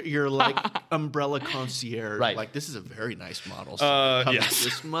like you're like umbrella concierge. Right. Like, this is a very nice model. So it covers yes.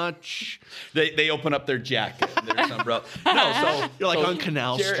 this much. They open up their jacket and there's umbrella. No, so You're like so on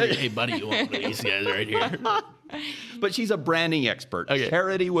Canal Street. Hey, buddy, you want one of these guys right here? But she's a branding expert. Okay.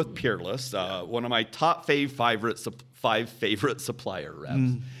 Charity with Peerless, one of my top five favorite supplier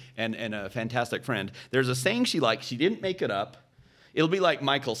reps, and a fantastic friend. There's a saying she likes. She didn't make it up. It'll be like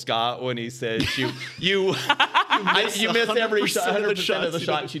Michael Scott when he says, you miss every 100% of the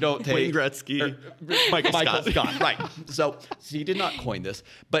shots you don't take. Wayne Gretzky. Michael Scott. Right. So she did not coin this,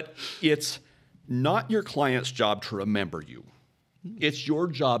 but it's not your client's job to remember you. It's your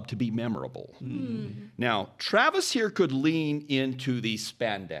job to be memorable. Now, Travis here could lean into the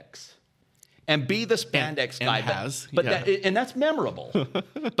spandex and be the spandex and guy. has, but yeah. and that's memorable.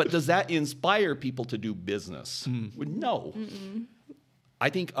 But does that inspire people to do business? No. I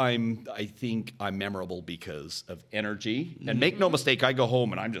think I'm memorable because of energy. And make no mistake, I go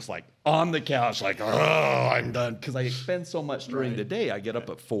home and I'm just like on the couch, like, oh, I'm done. Because I spend so much during the day. I get up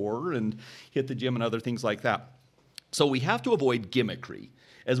at 4 and hit the gym and other things like that. So we have to avoid gimmickry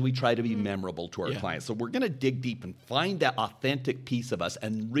as we try to be memorable to our clients. So we're going to dig deep and find that authentic piece of us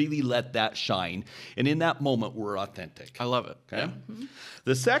and really let that shine. And in that moment, we're authentic. I love it. Okay. Yeah.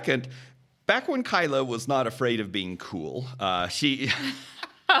 The second, back when Kyla was not afraid of being cool, she...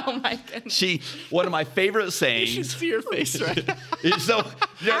 Oh my goodness. One of my favorite You sayings. should see your face right now. So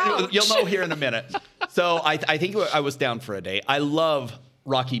you'll know here in a minute. So I think I was down for a day. I love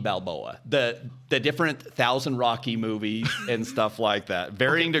Rocky Balboa, the different 1,000 Rocky movies and stuff like that.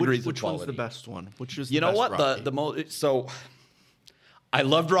 Varying degrees Which of quality. one's the best one? Which is You the know best what? Rocky? The most so. I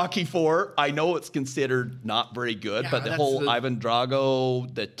loved Rocky IV. I know it's considered not very good, Yeah, but the that's whole the- Ivan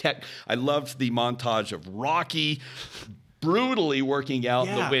Drago, the tech. I loved the montage of Rocky brutally working out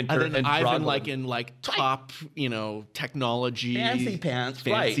in the winter and then Ivan struggling. like in like top, technology, fancy pants,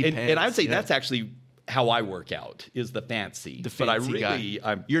 fancy right? pants, And I'd say yeah. that's actually how I work out is the fancy. the but I fancy really,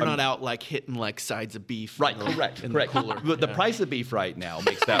 guy. You're not out like hitting like sides of beef, right. in the- Correct. in Correct. The cooler. But the price of beef right now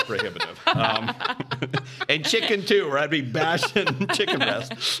makes that prohibitive, and chicken too, where I'd be bashing chicken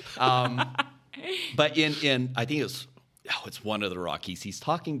breast. But in I think it's one of the Rockies. He's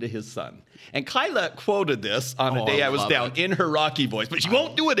talking to his son. And Kyla quoted this on a day I was love down it. in her Rocky voice, but she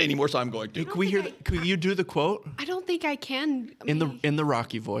won't do it anymore, so I'm going to. Can we hear? Could you do the quote I don't think I can. in the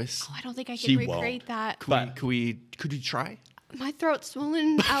Rocky voice? I don't think I She can won't. recreate that. Could you try? My throat's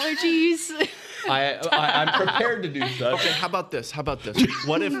swollen, allergies. I'm prepared to do such. Okay, how about this?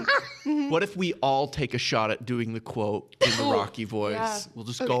 What if we all take a shot at doing the quote in the Rocky voice? yeah. We'll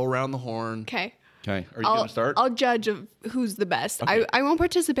just go around the horn. Okay. Okay, are you going to start? I'll judge of who's the best. I won't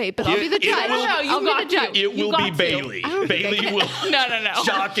participate, but I'll be the It judge. will- No, you I'll be got the judge. to. It You will got be to. Bailey. don't think I Bailey can. will. No.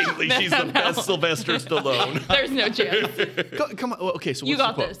 Shockingly, she's the best Sylvester Stallone. There's no chance. Come on. Okay, so You what's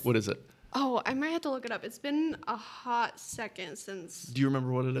got the quote? this. What is it? Oh, I might have to look it up. It's been a hot second since. Do you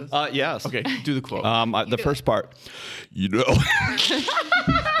remember what it is? Yes. Okay, do the quote. The first part. You know,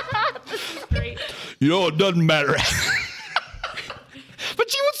 Great. it doesn't matter. But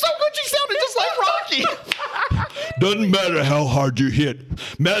she was so good, she sounded just like Rocky. Doesn't matter how hard you hit.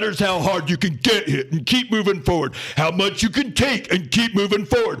 Matters how hard you can get hit and keep moving forward. How much you can take and keep moving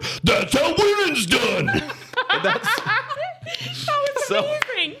forward. That's how winning's done. That was So-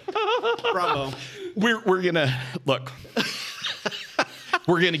 amazing. Bravo. We're gonna look.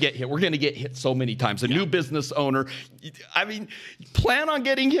 We're gonna get hit. We're gonna get hit so many times. A new business owner, I mean, plan on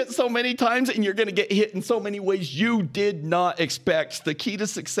getting hit so many times, and you're gonna get hit in so many ways you did not expect. The key to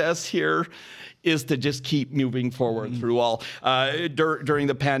success here is to just keep moving forward through all. During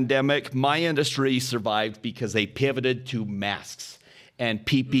the pandemic, my industry survived because they pivoted to masks and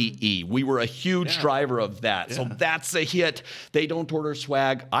PPE. We were a huge driver of that. So that's a hit. They don't order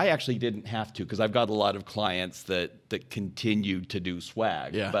swag. I actually didn't have to because I've got a lot of clients that continued to do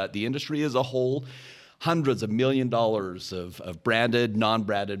swag. Yeah. But the industry as a whole, hundreds of $1 million of branded,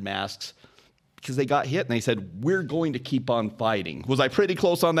 non-branded masks because they got hit and they said, we're going to keep on fighting. Was I pretty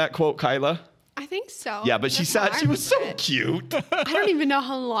close on that quote, Kyla? I think so. Yeah, but she That's how said I she was so remember it. cute. I don't even know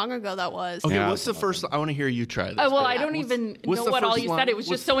how long ago that was. Okay, Yeah. what's the first? I want to hear you try this. Well, Babe. I don't even what's know the what all first you line? said. It was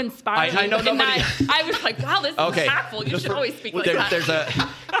What's- just so inspiring. I know And nobody- I was like, wow, this is Okay. impactful. You should always speak like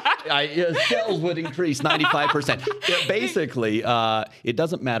that. Sales would increase 95%. Yeah, basically, it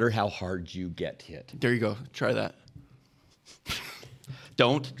doesn't matter how hard you get hit. There you go. Try that.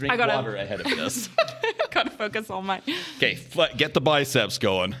 Don't drink I gotta- water ahead of this. Gotta focus on my. Okay, get the biceps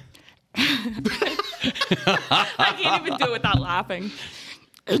going. I can't even do it without laughing.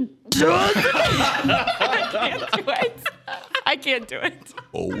 I can't do it.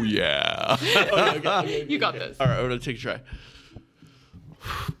 Oh, yeah. You got this. All right, I'm gonna take a try.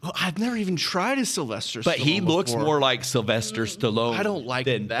 Well, I've never even tried a Sylvester. But he Stallone looks before. more like Sylvester Stallone I don't like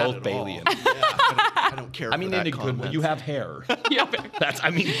than that both at Bailey all. and I don't care. I mean, for in that a good way. comment. You have hair. Yeah.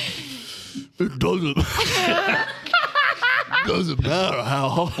 It doesn't matter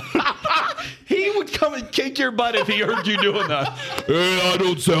how. He would come and kick your butt if he heard you doing that. Hey, I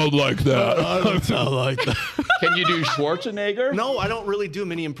don't sound like that. I don't sound like that. Can you do Schwarzenegger? No, I don't really do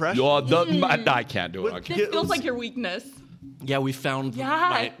many impressions. I can't do it. This feels like your weakness. Yeah, we found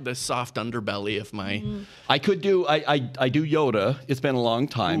Yeah. the soft underbelly of my. I could do. I do Yoda. It's been a long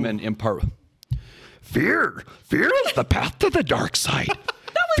time, and in part. Fear is the path to the dark side.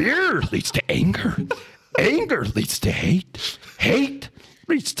 Fear leads to anger. Anger leads to hate. Hate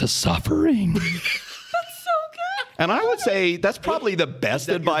leads to suffering. That's so good. And I would say that's probably the best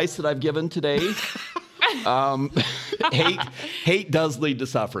advice that I've given today. Hate does lead to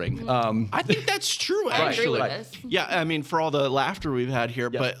suffering. I think that's true, I agree actually. with this. Yeah, I mean, for all the laughter we've had here,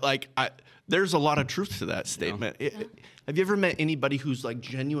 but like, there's a lot of truth to that statement. Have you ever met anybody who's like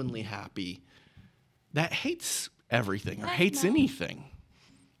genuinely happy that hates everything or hates anything?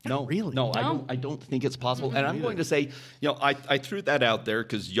 No, really. No, I don't think it's possible. And I'm going to say, I threw that out there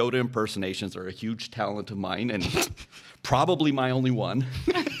because Yoda impersonations are a huge talent of mine and probably my only one.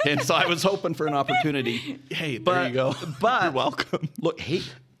 And so I was hoping for an opportunity. Hey, there you go. But you're welcome. Look, hate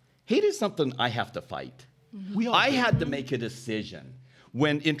is something I have to fight. I had to make a decision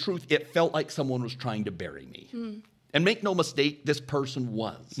when, in truth, it felt like someone was trying to bury me. And make no mistake, this person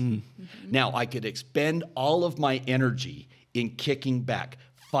was. Now, I could expend all of my energy in kicking back,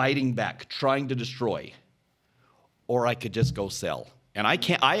 fighting back, trying to destroy, or I could just go sell. And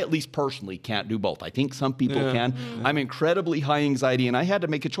I at least personally can't do both. I think some people can. I'm incredibly high anxiety, and I had to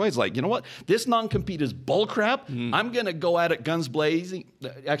make a choice. Like, you know what? This non-compete is bullcrap. I'm going to go at it guns blazing.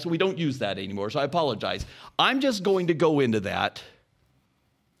 Actually, we don't use that anymore, so I apologize. I'm just going to go into that,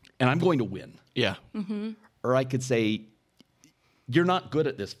 and I'm going to win. Yeah. Or I could say, you're not good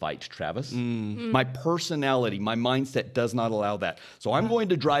at this fight, Travis. My personality, my mindset does not allow that. So I'm going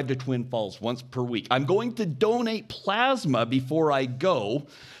to drive to Twin Falls once per week. I'm going to donate plasma before I go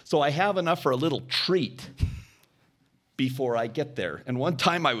so I have enough for a little treat before I get there. And one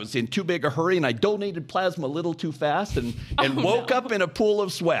time I was in too big a hurry and I donated plasma a little too fast and woke up in a pool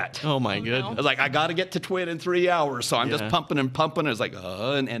of sweat. Oh my goodness. I was like, I got to get to Twin in 3 hours. So I'm just pumping and pumping. I was like,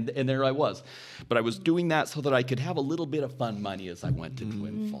 and there I was. But I was doing that so that I could have a little bit of fun money as I went to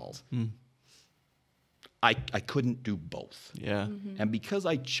Twin Falls. I couldn't do both. Yeah. And because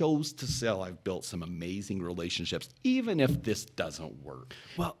I chose to sell, I've built some amazing relationships, even if this doesn't work.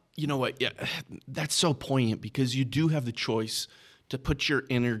 Well, you know what? Yeah, that's so poignant because you do have the choice to put your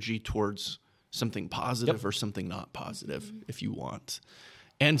energy towards something positive or something not positive if you want.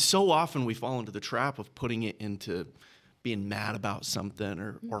 And so often we fall into the trap of putting it into being mad about something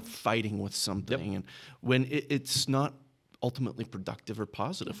or fighting with something. And when it's not ultimately productive or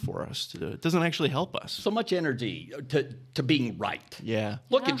positive for us to do, it doesn't actually help us. So much energy to being right. Yeah.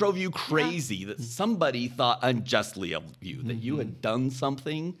 Look, it drove you crazy that somebody thought unjustly of you, that you had done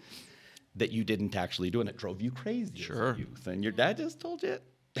something that you didn't actually do, and it drove you crazy as a youth. And your dad just told you,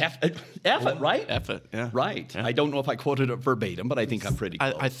 F it, right? F it, yeah. Right. Yeah. I don't know if I quoted it verbatim, but I think I'm pretty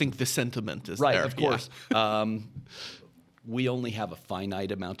close. I think the sentiment is right, there. of course. We only have a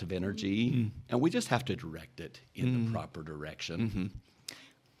finite amount of energy, and we just have to direct it in the proper direction.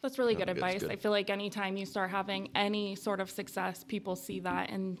 That's really good advice. I feel like anytime you start having any sort of success, people see that,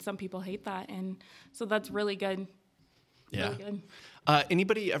 and some people hate that, and so that's really good. Yeah. Really good.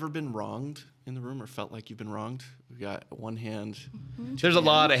 Anybody ever been wronged in the room or felt like you've been wronged? We got one hand. There's a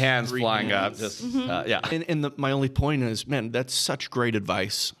lot of hands flying hands. up. Just, yeah. And my only point is, man, that's such great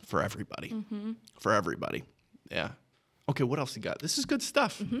advice for everybody. For everybody. Yeah. Okay, what else you got? This is good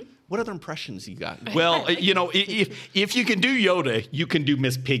stuff. What other impressions you got? Well, if you can do Yoda, you can do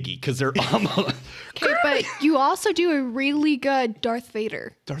Miss Piggy because they're almost. Okay, but you also do a really good Darth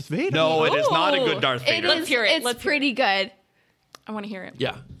Vader. Darth Vader? No, it is not a good Darth Vader. Let's hear it. It's pretty good. I want to hear it.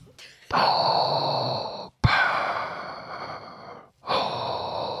 Yeah.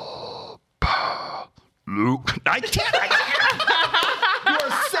 Luke, I can't. You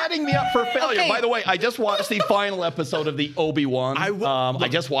are setting me up for failure. Okay. By the way, I just watched the final episode of the Obi-Wan. I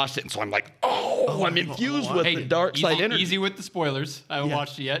just watched it, and so I'm like, I'm infused with the dark side energy. Easy with the spoilers. I haven't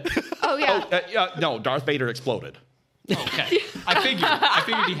watched it yet. Oh, yeah. No, Darth Vader exploded. Okay. I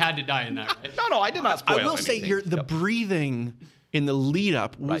figured he had to die in that, right? No, I did not spoil I will say anything. the breathing in the lead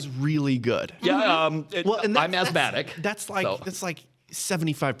up was really good. Yeah, And I'm asthmatic. That's like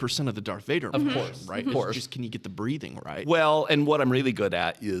 75% of the Darth Vader. Of course, right? Of course. Just can you get the breathing right? Well, and what I'm really good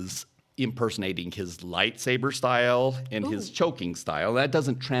at is impersonating his lightsaber style and his choking style. That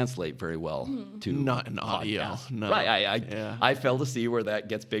doesn't translate very well to Not in audio. podcasts. No. Right. I fail to see where that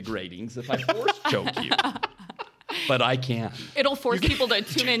gets big ratings if I force choke you. But I can. It'll force people to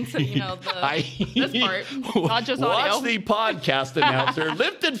tune into, this part, not just Watch audio. the podcast announcer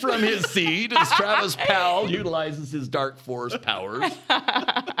lifted from his seat as Travis Powell utilizes his dark force powers.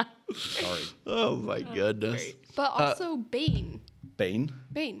 Sorry. Oh my goodness. But also Bane. Bane?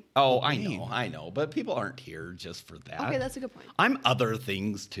 Bane. Oh, I know. But people aren't here just for that. Okay, that's a good point. I'm other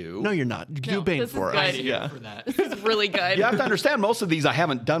things too. No, you're not. Do Bane this is for good. us. Yeah. For that. This is really good. You have to understand, most of these I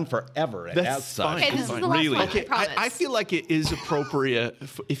haven't done forever. And That's as such, fine. Okay, this is the last really. one. Okay, I promise. I feel like it is appropriate.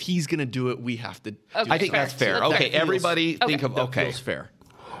 If he's going to do it, we have to do I think Fair. that's fair. That's Okay, fair. everybody think of That okay. feels fair.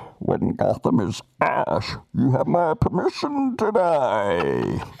 when Gotham is ash, you have my permission to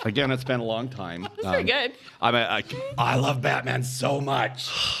die. Again, it's been a long time. That's pretty good. I love Batman so much.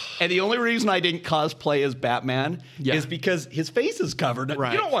 And the only reason I didn't cosplay as Batman is because his face is covered.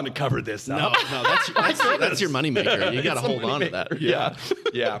 Right. You don't want to cover this up. No, that's your moneymaker. You got to hold on to that. Yeah.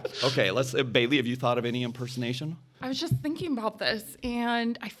 Yeah. Okay, Bailey, have you thought of any impersonation? I was just thinking about this,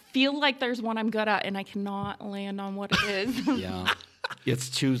 and I feel like there's one I'm good at, and I cannot land on what it is. Yeah. It's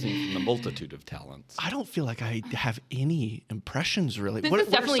choosing from the multitude of talents. I don't feel like I have any impressions really. This is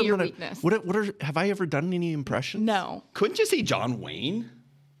are definitely some your that weakness. Have I ever done any impressions? No. Couldn't you see John Wayne?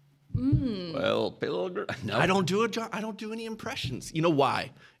 Well, no. I don't do any impressions. You know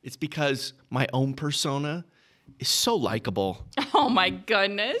why? It's because my own persona is so likable, Oh my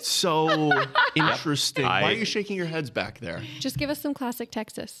goodness. so interesting. Why are I- you shaking your heads back there? Just give us some classic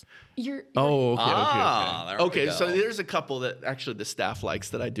Texas. You're Oh, okay, there we okay. go. So there's a couple that actually the staff likes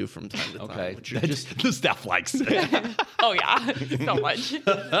that I do from time to time. Okay. Which are just The staff likes it. Oh yeah, so much.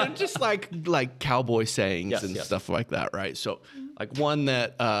 they're just like cowboy sayings Yes, and yes. stuff like that, right? So like one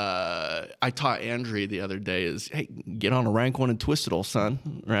that I taught Andrea the other day is, hey, get on a rank one and twist it, old son,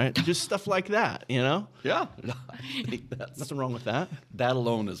 right? Just stuff like that, you know? Yeah. I think Nothing wrong with that. that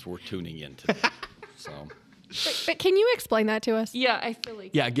alone is worth tuning into. So But can you explain that to us? Yeah, I feel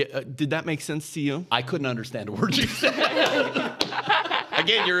like. Yeah, did that make sense to you? I couldn't understand a word you said.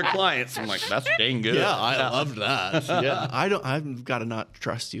 Again, you're a client, so I'm like, that's dang good. loved that. Yeah, I've got to not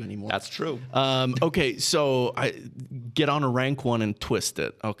trust you anymore. That's true. Okay, so I get on a rank one and twist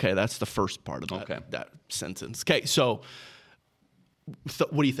it. Okay, that's the first part of that sentence. Okay, so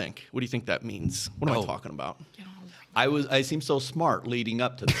what do you think? What do you think that means? What am I talking about? I seem so smart leading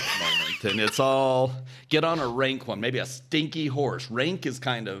up to this moment, and it's all get on a rank one, maybe a stinky horse. Rank is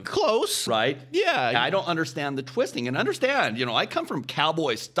kind of Close, right. Yeah, I don't understand the twisting, and understand. I come from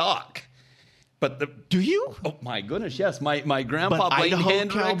cowboy stock, but do you? Oh my goodness, yes. My grandpa But Blaine Idaho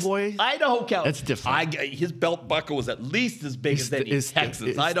Hendricks, cowboy? Idaho cowboy. That's different. His belt buckle was at least as big as any it's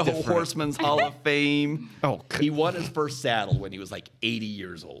Texans. it's Idaho different. Horseman's Hall of Fame. Oh, he won his first saddle when he was like 80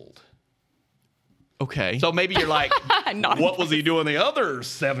 years old. Okay. So maybe you're like, Not what was he doing the other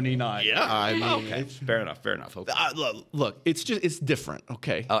 79? Yeah, I mean, okay, fair enough. Okay. Look, it's different.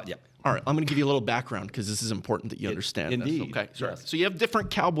 Okay. Yeah. All right, I'm going to give you a little background because this is important that you understand indeed, this. Okay. Sorry. yes. So you have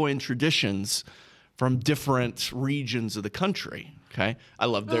different cowboy traditions from different regions of the country. Okay. I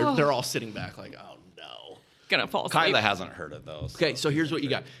love they're all sitting back like, oh no. Gonna fall asleep. Kyla hasn't heard of those. Okay, so here's what you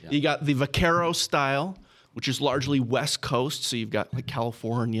got. You got the vaquero style, which is largely West Coast. So you've got like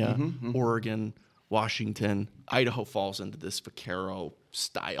California, Oregon, Washington. Idaho falls into this vaquero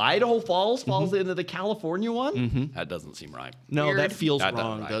style. Idaho Falls falls into the California one? That doesn't seem right. No, Weird. that feels That doesn't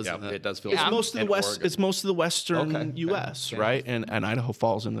wrong, right. doesn't Yeah, it? it does feel It's wrong. most of the And west. Oregon. It's most of the western Okay. U.S. Okay. right? And Idaho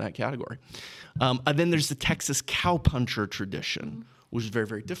falls into that category. And then there's the Texas cowpuncher tradition, which is very,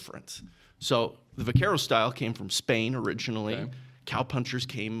 very different. So the vaquero style came from Spain originally. Okay. Cowpunchers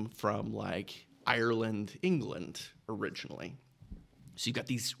came from like Ireland, England originally. So you've got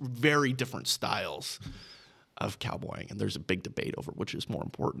these very different styles of cowboying, and there's a big debate over which is more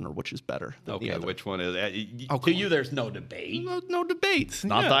important or which is better than the Okay, other. which one is Oh, to come you, on. there's no debate. No debate.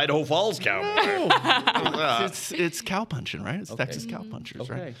 Not the Idaho Falls Cowboy. It's cowpunching, right? It's Texas cowpunchers,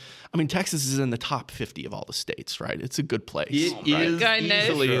 right? Okay. I mean, Texas is in the top 50 of all the states, right? It's a good place. It right? is goodness.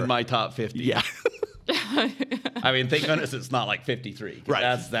 easily Sure. in my top 50. Yeah. I mean, thank goodness it's not like 53. 'Cause Right.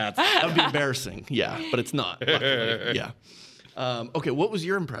 That's That would be embarrassing. Yeah, but it's not. Luckily. Yeah. Okay, what was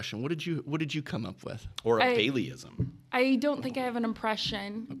your impression? What did you come up with? or a I- Baileyism. I don't think I have an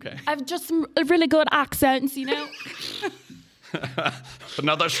impression. Okay. I've just some really good accents, you know.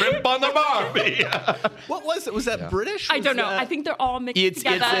 Another shrimp on the barbie. What was it? Was that British? I Was don't know. that- I think they're all mixed It's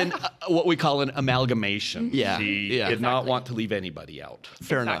together. an what we call an amalgamation. Yeah, She yeah. did not Exactly. want to leave anybody out.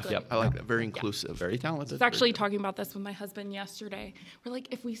 Fair Exactly. enough. I like that. Very inclusive. Very talented. I was actually talking about this with my husband yesterday. We're like,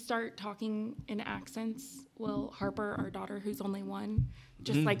 if we start talking in accents, will Harper, our daughter, who's only one,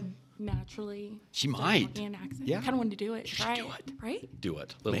 just like naturally She start might. talking in accent? Yeah. I kind of wanted to do it. Try do it. Right? Do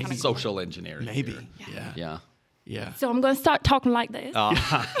it. Little Maybe. social engineering. Maybe. here. Yeah. Yeah. So I'm going to start talking like this.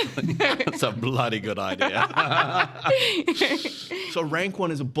 That's a bloody good idea. So rank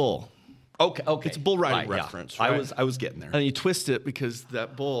one is a bull. Okay. It's a bull riding yeah. reference, I right? was getting there. And you twist it because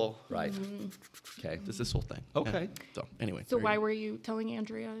that bull Right. Okay. does this whole thing. Okay. Yeah. So anyway. So there why you go. were you telling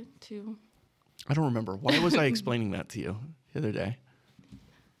Andrea to? I don't remember. Why was I explaining that to you the other day?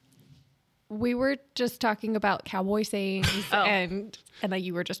 We were just talking about cowboy sayings, Oh. and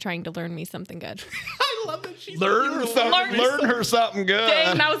you were just trying to learn me something good. I I love that she Learn her something good.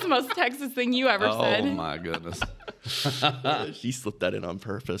 Dang, that was the most Texas thing you ever said. Oh my goodness. She slipped that in on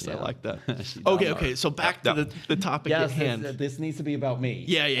purpose. I Yeah. that. She Okay, done okay. learned. So back to the topic at hand. This needs to be about me.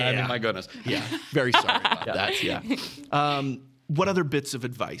 Yeah, I mean, my goodness. Yeah, very sorry about that. Yeah. What other bits of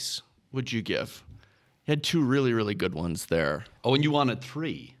advice would you give? You had 2 really, really good ones there. Oh, and you wanted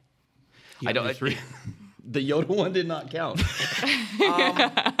 3. I don't. 3. The Yoda one did not count.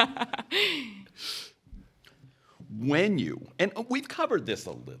 When you, and we've covered this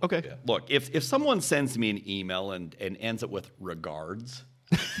a little Okay. bit. Look, if someone sends me an email and ends it with regards,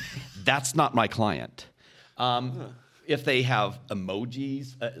 that's not my client. If they have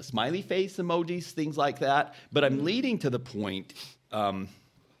emojis, smiley face emojis, things like that. But I'm leading to the point,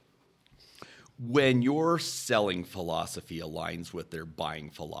 when your selling philosophy aligns with their buying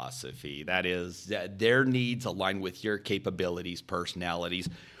philosophy, that is, their needs align with your capabilities, personalities,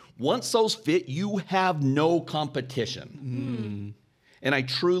 once those fit, you have no competition. And I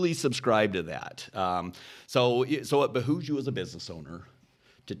truly subscribe to that. So it behooves you as a business owner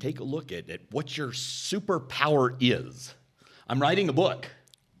to take a look at what your superpower is. I'm writing a book.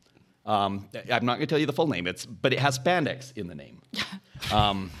 I'm not going to tell you the full name, but it has spandex in the name.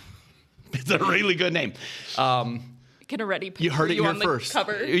 It's a really good name. Can already You heard it you here on the first.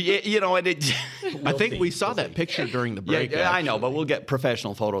 cover. And it. I think we saw that picture during the break. Yeah, I know, actually. but we'll get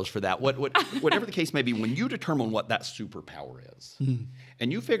professional photos for that. Whatever the case may be, when you determine what that superpower is,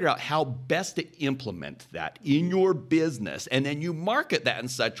 and you figure out how best to implement that in your business, and then you market that in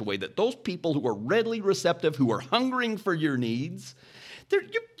such a way that those people who are readily receptive, who are hungering for your needs,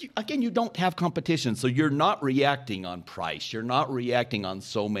 again, you don't have competition, so you're not reacting on price. You're not reacting on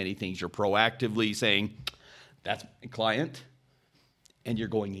so many things. You're proactively saying, that's my client, and you're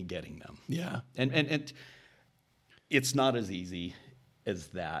going and getting them. Yeah. And it's not as easy as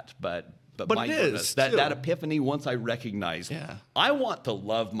that, but my it is, goodness, too. that epiphany, once I recognized, Yeah. I want to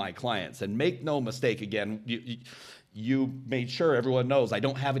love my clients, and make no mistake, again, you made sure everyone knows I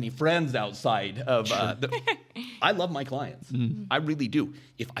don't have any friends outside of, I love my clients. I really do.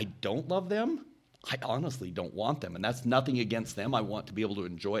 If I don't love them, I honestly don't want them, and that's nothing against them. I want to be able to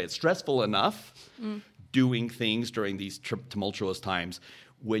enjoy it. It's stressful enough doing things during these tumultuous times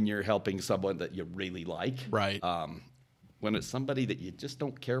when you're helping someone that you really like. Right. When it's somebody that you just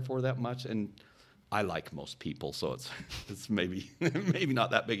don't care for that much, and I like most people, so it's maybe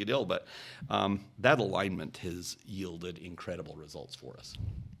not that big a deal, but that alignment has yielded incredible results for us.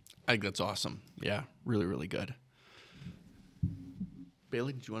 I think that's awesome. Yeah, really, really good.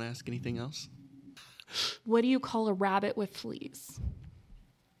 Bailey, did you want to ask anything else? What do you call a rabbit with fleas?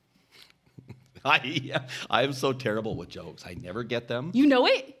 I am so terrible with jokes. I never get them. You know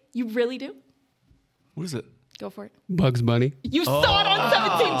it? You really do? What is it? Go for it. Bugs Bunny. You saw it on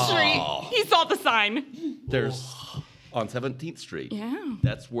 17th Street. He saw the sign. There's on 17th Street. Yeah.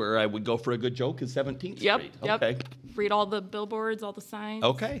 That's where I would go for a good joke is 17th Yep. Street. Yep. Okay. Read all the billboards, all the signs.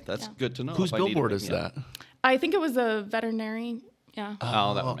 Okay, that's Yeah. good to know. Whose if I need to billboard bring is it up. that? I think it was a veterinary. Yeah.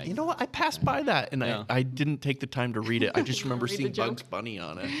 Oh, that would make You know what? I passed by that, and Yeah. I didn't take the time to read it. I just remember Read the seeing joke. Bugs Bunny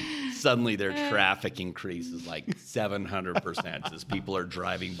on it. Suddenly their traffic increases like 700% as people are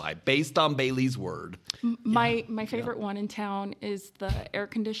driving by, based on Bailey's word. My favorite one in town is the air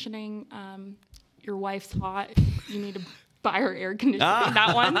conditioning. Your wife's hot. You need to buy her air conditioning.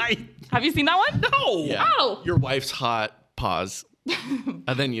 That one. Have you seen that one? No. Yeah. Oh. Your wife's hot. Pause. and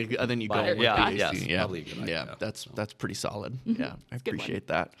then you go. Buy- with yeah, the yes, AC. Yeah. probably a good idea. Yeah. That's pretty solid. Yeah, I good one. appreciate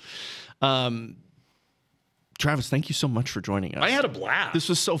that. Travis, thank you so much for joining us. I had a blast. This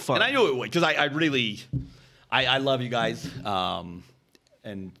was so fun. And I knew it would, because I really love you guys.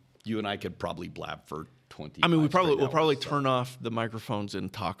 And you and I could probably blab for 20 I mean, we'll straight probably hours, so. turn off the microphones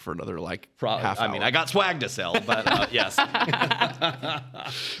and talk for another half hour. I mean, I got swag to sell, but yes.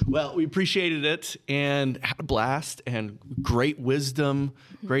 Well, we appreciated it and had a blast and great wisdom,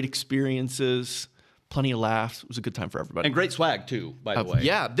 great experiences, plenty of laughs. It was a good time for everybody. And great swag, too, by the way.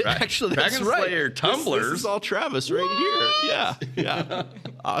 Yeah, actually, that's Dragon right. Slayer tumblers. This is all Travis right here. Yeah.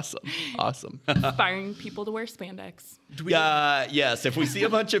 Awesome. Inspiring people to wear spandex. Yes, if we see a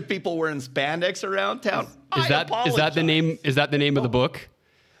bunch of people wearing spandex around town, Is that the name? Is that the name of the book?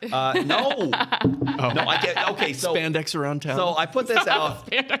 No. No, I can't. Okay, so Spandex around town. So I put this out.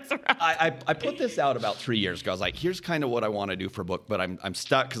 Spandex around. I put this out about 3 years ago. I was like, here's kind of what I want to do for a book, but I'm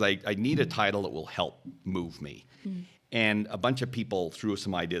stuck because I need a title that will help move me. And a bunch of people threw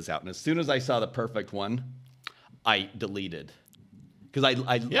some ideas out. And as soon as I saw the perfect one, I deleted. Because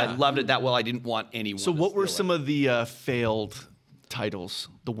I loved it that well, I didn't want anyone So to what were steal some of the failed titles,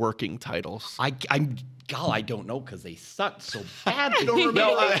 the working titles? I'm God, I don't know because they sucked so bad. I don't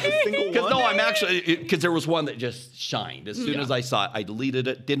remember a single one. No, I'm actually, because there was one that just shined. As soon as I saw it, I deleted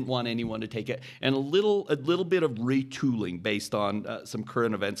it, didn't want anyone to take it. And a little bit of retooling based on some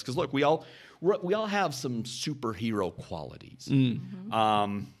current events. Because look, we all have some superhero qualities.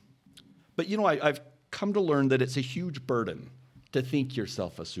 But, you know, I've come to learn that it's a huge burden to think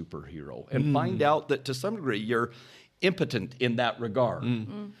yourself a superhero and find out that to some degree you're impotent in that regard.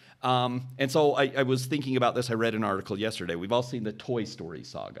 And so I was thinking about this. I read an article yesterday. We've all seen the Toy Story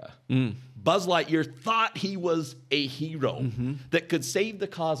saga. Buzz Lightyear thought he was a hero that could save the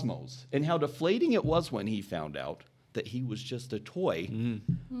cosmos, and how deflating it was when he found out that he was just a toy,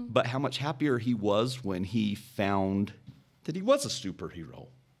 but how much happier he was when he found that he was a superhero.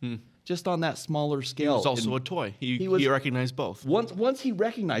 Just on that smaller scale. He was also a toy. He recognized both. Once he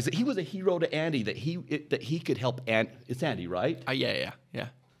recognized that he was a hero to Andy, that he could help Andy. It's Andy, right? Yeah.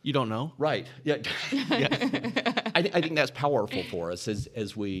 You don't know? Right. Yeah. I think that's powerful for us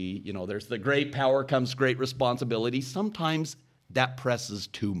as we, you know, there's the great power comes great responsibility. Sometimes that presses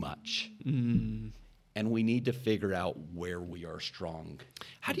too much. And we need to figure out where we are strong.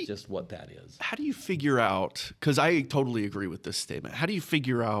 Just what that is. How do you figure out, because I totally agree with this statement, how do you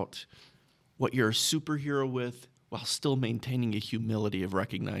figure out what you're a superhero with while still maintaining a humility of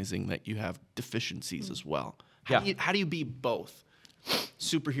recognizing that you have deficiencies as well? How do you be both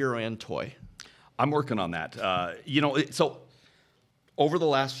superhero and toy? I'm working on that. So over the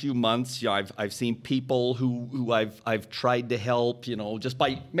last few months, I've seen people who I've tried to help, just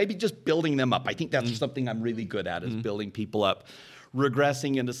by maybe just building them up. I think that's something I'm really good at, is building people up,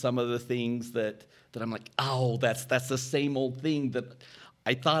 regressing into some of the things that I'm like, oh, that's the same old thing that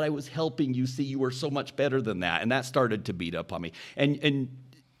I thought I was helping you see. You were so much better than that, and that started to beat up on me. And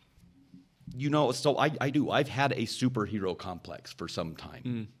so I do. I've had a superhero complex for some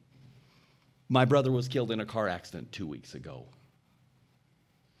time. My brother was killed in a car accident 2 weeks ago.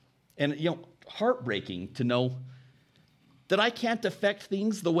 And, heartbreaking to know that I can't affect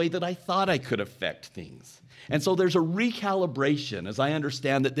things the way that I thought I could affect things. And so there's a recalibration as I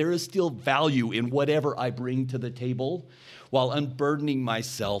understand that there is still value in whatever I bring to the table, while unburdening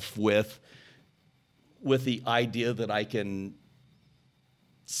myself with the idea that I can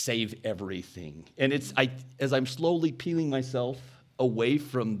save everything. And as I'm slowly peeling myself away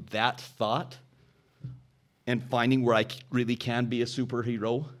from that thought and finding where I really can be a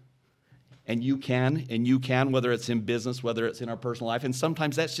superhero. And you can, whether it's in business, whether it's in our personal life. And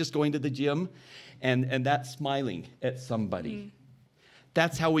sometimes that's just going to the gym and that's smiling at somebody.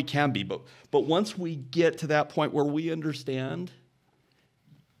 That's how we can be. But once we get to that point where we understand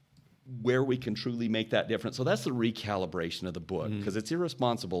where we can truly make that difference. So that's the recalibration of the book, because it's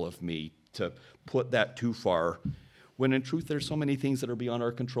irresponsible of me to put that too far, when in truth there's so many things that are beyond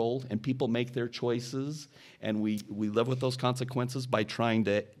our control, and people make their choices, and we live with those consequences by trying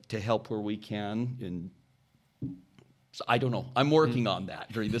to help where we can. And so I don't know. I'm working on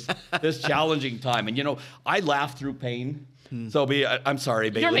that during this challenging time. And I laugh through pain. So I'm sorry,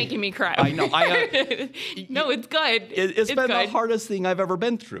 Bailey. You're making me cry. I know. No, it's good. It's been the hardest thing I've ever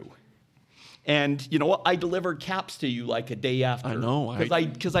been through. And you know what? I delivered caps to you like a day after. I know.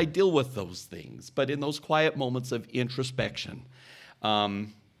 Because I deal with those things. But in those quiet moments of introspection,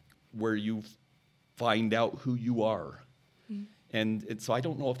 where you find out who you are. And so I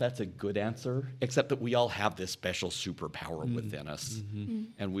don't know if that's a good answer, except that we all have this special superpower within us.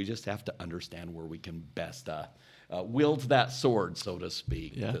 And we just have to understand where we can best wield that sword, so to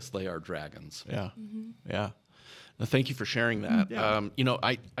speak, to slay our dragons. Yeah. Now, thank you for sharing that. Yeah.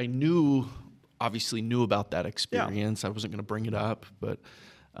 I obviously knew about that experience. I wasn't going to bring it up, but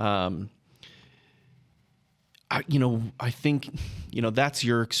I think that's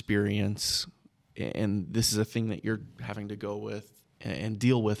your experience, and this is a thing that you're having to go with and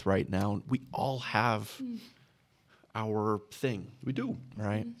deal with right now. We all have our thing. We do.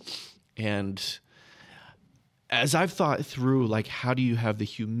 Right? And as I've thought through, like, how do you have the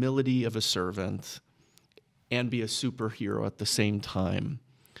humility of a servant and be a superhero at the same time?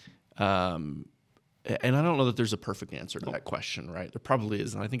 And I don't know that there's a perfect answer to that question, right? There probably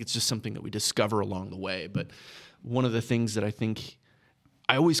is, and I think it's just something that we discover along the way. But one of the things that I think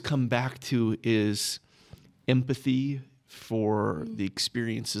I always come back to is empathy for the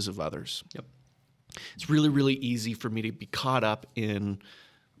experiences of others. Yep. It's really, really easy for me to be caught up in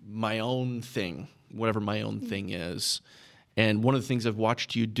my own thing, whatever my own thing is. And one of the things I've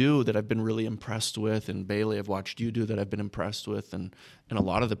watched you do that I've been really impressed with, and Bailey, I've watched you do that I've been impressed with, and a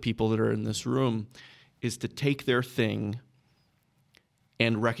lot of the people that are in this room, is to take their thing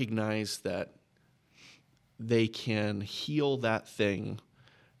and recognize that they can heal that thing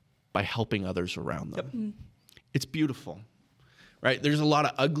by helping others around them. It's beautiful, right? There's a lot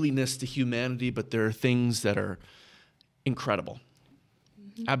of ugliness to humanity, but there are things that are incredible.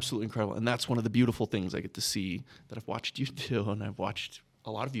 Absolutely incredible. And that's one of the beautiful things I get to see that I've watched you do, and I've watched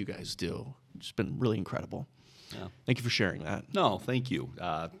a lot of you guys do. It's been really incredible. Yeah. Thank you for sharing that. No, thank you.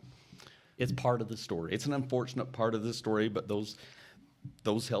 It's part of the story. It's an unfortunate part of the story, but those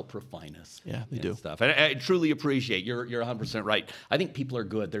help refine us. Yeah, they and do. Stuff. And I truly appreciate. You're 100% right. I think people are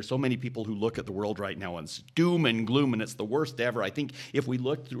good. There's so many people who look at the world right now and it's doom and gloom, and it's the worst ever. I think if we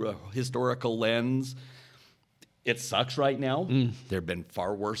look through a historical lens, it sucks right now. There have been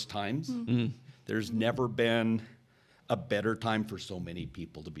far worse times. There's never been a better time for so many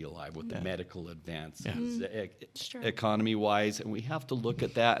people to be alive with the medical advances, economy-wise, and we have to look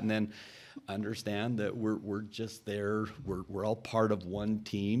at that and then understand that we're just there. We're all part of one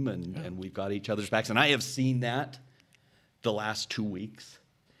team, and we've got each other's backs. And I have seen that the last 2 weeks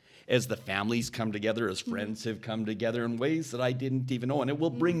as the families come together, as friends have come together in ways that I didn't even know. And it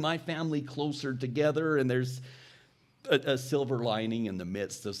will bring my family closer together, and there's a silver lining in the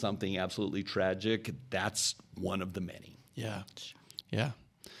midst of something absolutely tragic. That's one of the many. Yeah. Yeah.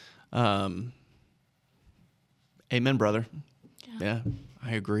 Amen, brother. Yeah,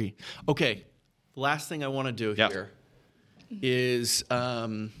 I agree. Okay, the last thing I want to do here is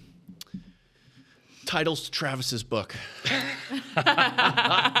titles to Travis's book. That's the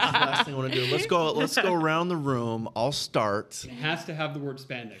last thing I want to do. Let's go around the room. I'll start. It has to have the word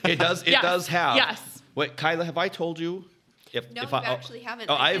spandex. It does. It does have. Yes. Wait, Kyla, have I told you? No, you actually haven't.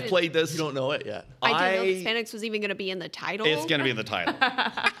 Oh, I I've didn't- played this. You don't know it yet. I didn't know Hispanics was even going to be in the title. It's going to be in the title.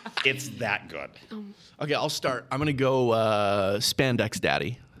 It's that good. Okay, I'll start. I'm gonna go Spandex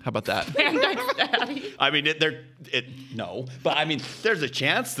Daddy. How about that? Spandex Daddy. I mean, no, but I mean, there's a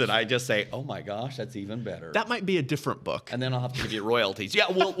chance that I just say, "Oh my gosh, that's even better," That might be a different book. and then I'll have to give you royalties. Yeah,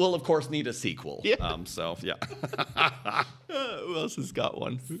 we'll of course need a sequel. Yeah. So yeah. Who else has got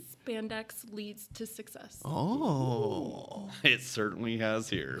one? Spandex leads to success. Oh, It certainly has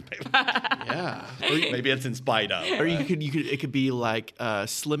here. yeah. Maybe it's in spite of. Or you could it could be like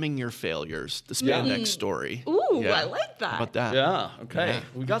slimming your failures, the Spandex story. Ooh, Yeah. I like that. How about that? Yeah. Okay. Yeah.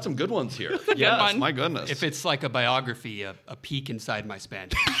 We got some good ones here. good Yes. one. My goodness. If it's like a biography, a peek inside my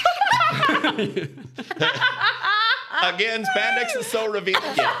spandex. Again, spandex is so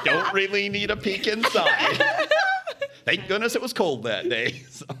revealing. You don't really need a peek inside. Thank goodness it was cold that day.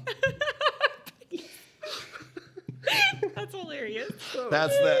 So. That's hilarious.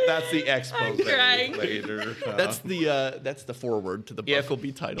 That's the expose crying. later. That's the foreword to the book. Will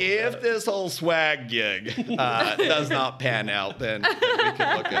be titled. If that. this whole swag gig does not pan out, then we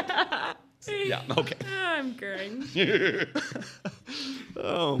can look at. Yeah. Okay. I'm crying.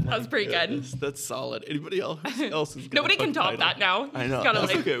 Oh, my That was pretty good. goodness. That's solid. Anybody else is got Nobody a can book top title? that now. I know. Gotta,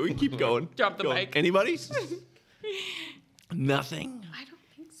 That's like, okay. We can keep going. drop the Go. mic. Anybody? Nothing. I don't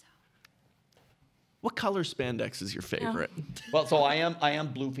think so. What color spandex is your favorite? Well, so I am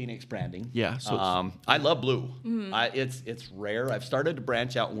Blue Phoenix branding. Yeah, so it's- I love blue. It's rare. I've started to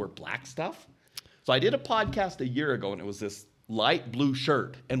branch out and wear black stuff. So I did a podcast a year ago, and it was this light blue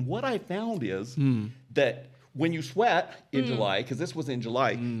shirt. And what I found is that when you sweat in July, because this was in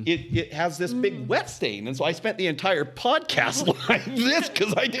July, it has this big wet stain. And so I spent the entire podcast like this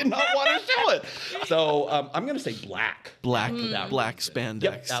because I did not want to show it. So I'm going to say black. Black spandex.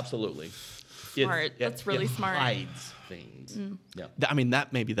 Yep, absolutely. Smart. That's really smart. Hides things. Yeah. I mean,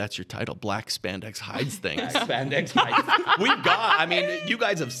 maybe that's your title. Black spandex hides things. Spandex hides. We've got, I mean, you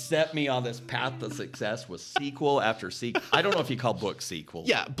guys have set me on this path to success with sequel after sequel. I don't know if you call books sequels.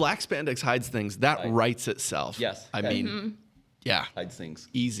 Yeah, black spandex hides things. That writes itself. Yes. I mean, yeah. Hides things.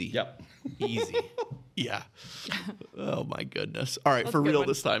 Easy. Yep. Easy. Yeah. Oh, my goodness. All right, That's for a good real one.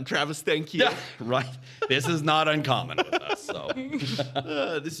 this time. Travis, thank you. Yeah, right. This is not uncommon with us. So This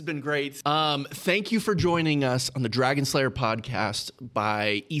has been great. Thank you for joining us on the Dragon Slayer podcast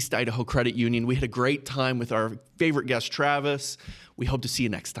by East Idaho Credit Union. We had a great time with our favorite guest, Travis. We hope to see you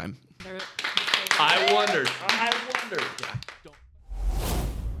next time. I wondered.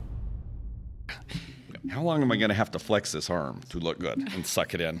 How long am I going to have to flex this arm to look good and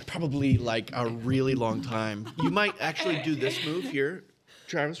suck it in? Probably like a really long time. You might actually do this move here,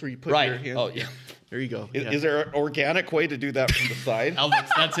 Travis, where you put your Right. hand. Oh, yeah. There you go. Is there an organic way to do that from the side? Elvis,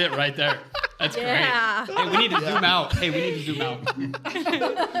 that's it right there. That's Yeah. great. Hey, we need to zoom out. Hey, we need to zoom out.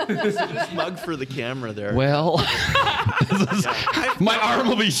 Just mug for the camera there. Well, my arm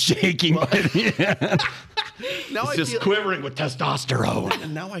will be shaking by the end. Now It's I just feel, quivering with testosterone.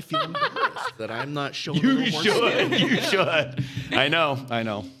 and now I feel embarrassed that I'm not showing. a You little more skin. should. You should. I know.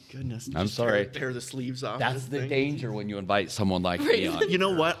 goodness. I'm Just sorry. Tear the sleeves off. That's this the thing. danger when you invite someone like me on. You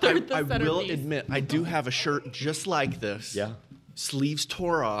know what? They're the I will centerpiece. admit, I do have a shirt just like this. Yeah. Sleeves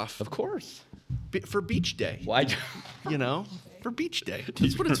tore off Of course. for beach day. Why? You know, for beach day.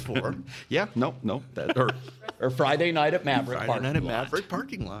 That's what it's for. Yeah. No. That, or Friday night at Maverick. Friday parking night at lot. Maverick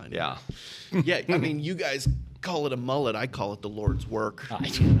parking lot. Yeah. Yeah. I mean, you guys call it a mullet. I call it the Lord's work. I-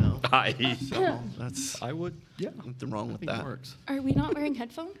 You know. I That's would. Yeah. nothing wrong with that. Works. Are we not wearing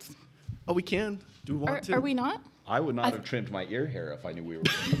headphones? Oh, we can. Do we want to? Are we not? I would not have trimmed my ear hair if I knew we were.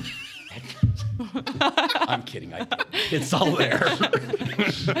 I'm kidding. It's all there.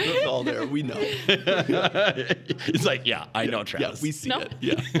 It's all there. We know. It's like, yeah, I know, Yeah, Travis. we see No. it.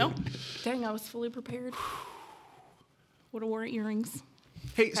 Yeah. No. Dang, I was fully prepared. Would have worn earrings.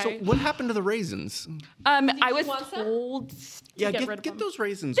 Hey, so Okay. what happened to the raisins? I was want some? told to Yeah, get rid of get them. those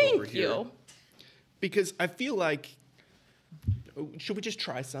raisins Thank over here. you. Because I feel like, should we just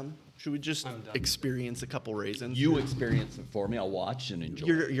try some? Should we just experience a couple raisins? You experience it for me. I'll watch and enjoy.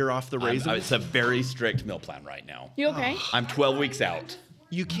 You're off the raisins. It's a very strict meal plan right now. You okay? I'm 12 weeks out.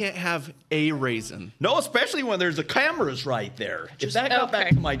 You can't have a raisin. No, especially when there's the cameras right there. If that got back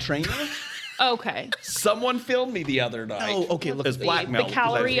Okay. to my trainer, Okay. someone filmed me the other night. Oh, okay, look It's at blackmail. The because I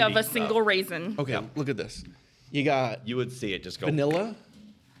was calorie of eating a stuff. single raisin. Okay, look at this. You got You would see it just go. vanilla.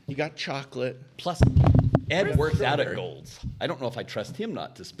 You got chocolate. Plus, Ed works out at Gold's. I don't know if I trust him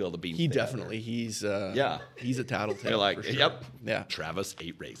not to spill the beans. He together. definitely. He's Yeah. He's a tattletale. You're like, for sure. yep. Yeah. Travis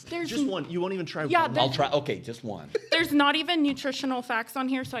ate raisins. There's Just one. You won't even try Yeah, one. there- I'll try. Okay, just one. there's not even nutritional facts on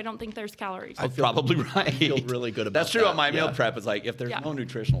here, so I don't think there's calories. I'm probably right. feel really good about That's true that, on my meal yeah. prep. It's like if there's Yeah. no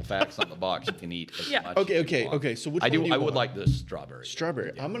nutritional facts on the box, you can eat as Yeah. much. Okay, as okay, you want. okay, so which I one do. do you I would want? like the strawberry.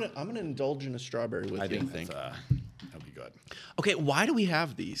 Strawberry. I'm gonna indulge in a strawberry with I you. I think think. that'll be good. Okay, why do we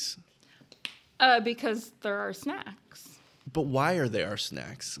have these? Because there are snacks. But why are they our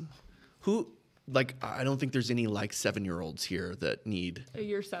snacks? Who? Like, I don't think there's any like 7-year-olds here that need.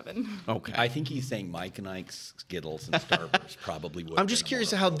 You're 7. Okay. I think he's saying Mike and Ike's Skittles and Starburst probably would. I'm just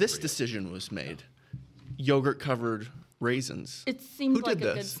curious how this decision was made. Yogurt covered raisins. It seems Who like did a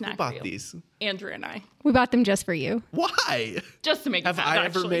good this? snack Who bought for you. these? Andrew and I. We bought them just for you. Why? Just to make Have it I sad,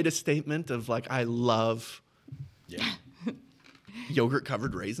 ever actually. made a statement of like I love Yeah. yogurt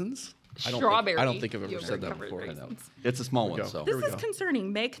covered raisins? strawberry? I don't think I've ever said that yogurt-covered before. raisins. It's a small one, go. so Here This we is go.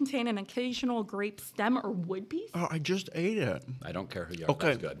 concerning. May contain an occasional grape stem or wood piece. Oh, I just ate it. I don't care who you are. Okay,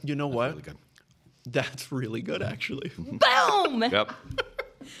 That's good. you know That's what? Really good. That's really good, actually. Boom! Yep.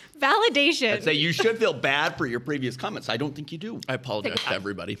 Validation. I'd say you should feel bad for your previous comments. I don't think you do. I apologize to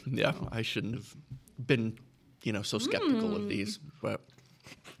everybody. Yeah, I shouldn't have been, so skeptical of these. But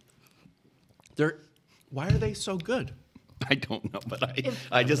they're. Why are they so good? I don't know, but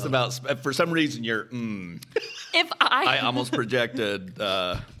I just about for some reason you're. If I I almost projected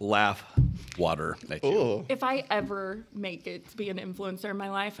laugh water at you. Oh, if I ever make it to be an influencer in my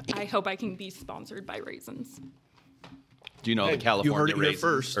life, I hope I can be sponsored by raisins. Do you know Hey, the California you heard it here raisins?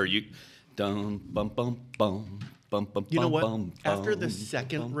 first. Or you dum bum bum bum bum bum. you know bum, what? bum, After bum, the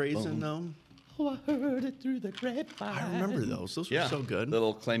second bum, raisin, bum. though, Oh, I heard it through the grapevine. I remember those. Those were Yeah, so good.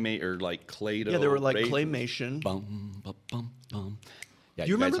 Little claymate or like Play-Doh. Yeah, they were like raisins. claymation. Bum bum bum bum. Yeah,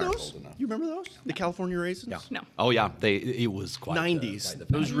 You remember guys aren't those? old enough. You remember those? The California raisins? Yeah. No. Oh yeah, it was quite 90s. quite the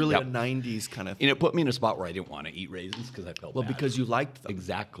It was fashion. really Yep. a 90s kind of And it put me in a spot where I didn't want to eat raisins because I felt Well, bad. because you liked them.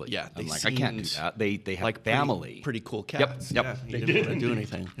 Exactly. Yeah, they I'm like, I can't do seemed that. They have like family. Pretty cool Yep, cats. yep. Yeah, They you didn't want did. to do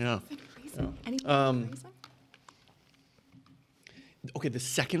anything. Yeah. Raisin? Anything raisin? Okay, the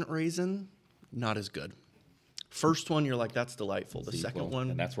second raisin, not as good. First one, you're like, that's delightful. The second Well,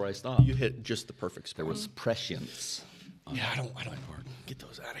 one, and that's where I stopped. you hit just the perfect spot. There was prescience. Yeah, I don't get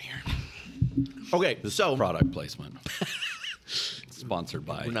those out of here. Okay, so Product placement. Sponsored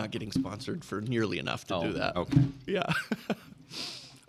by. we're not getting sponsored for nearly enough to Oh, do that. okay. Yeah.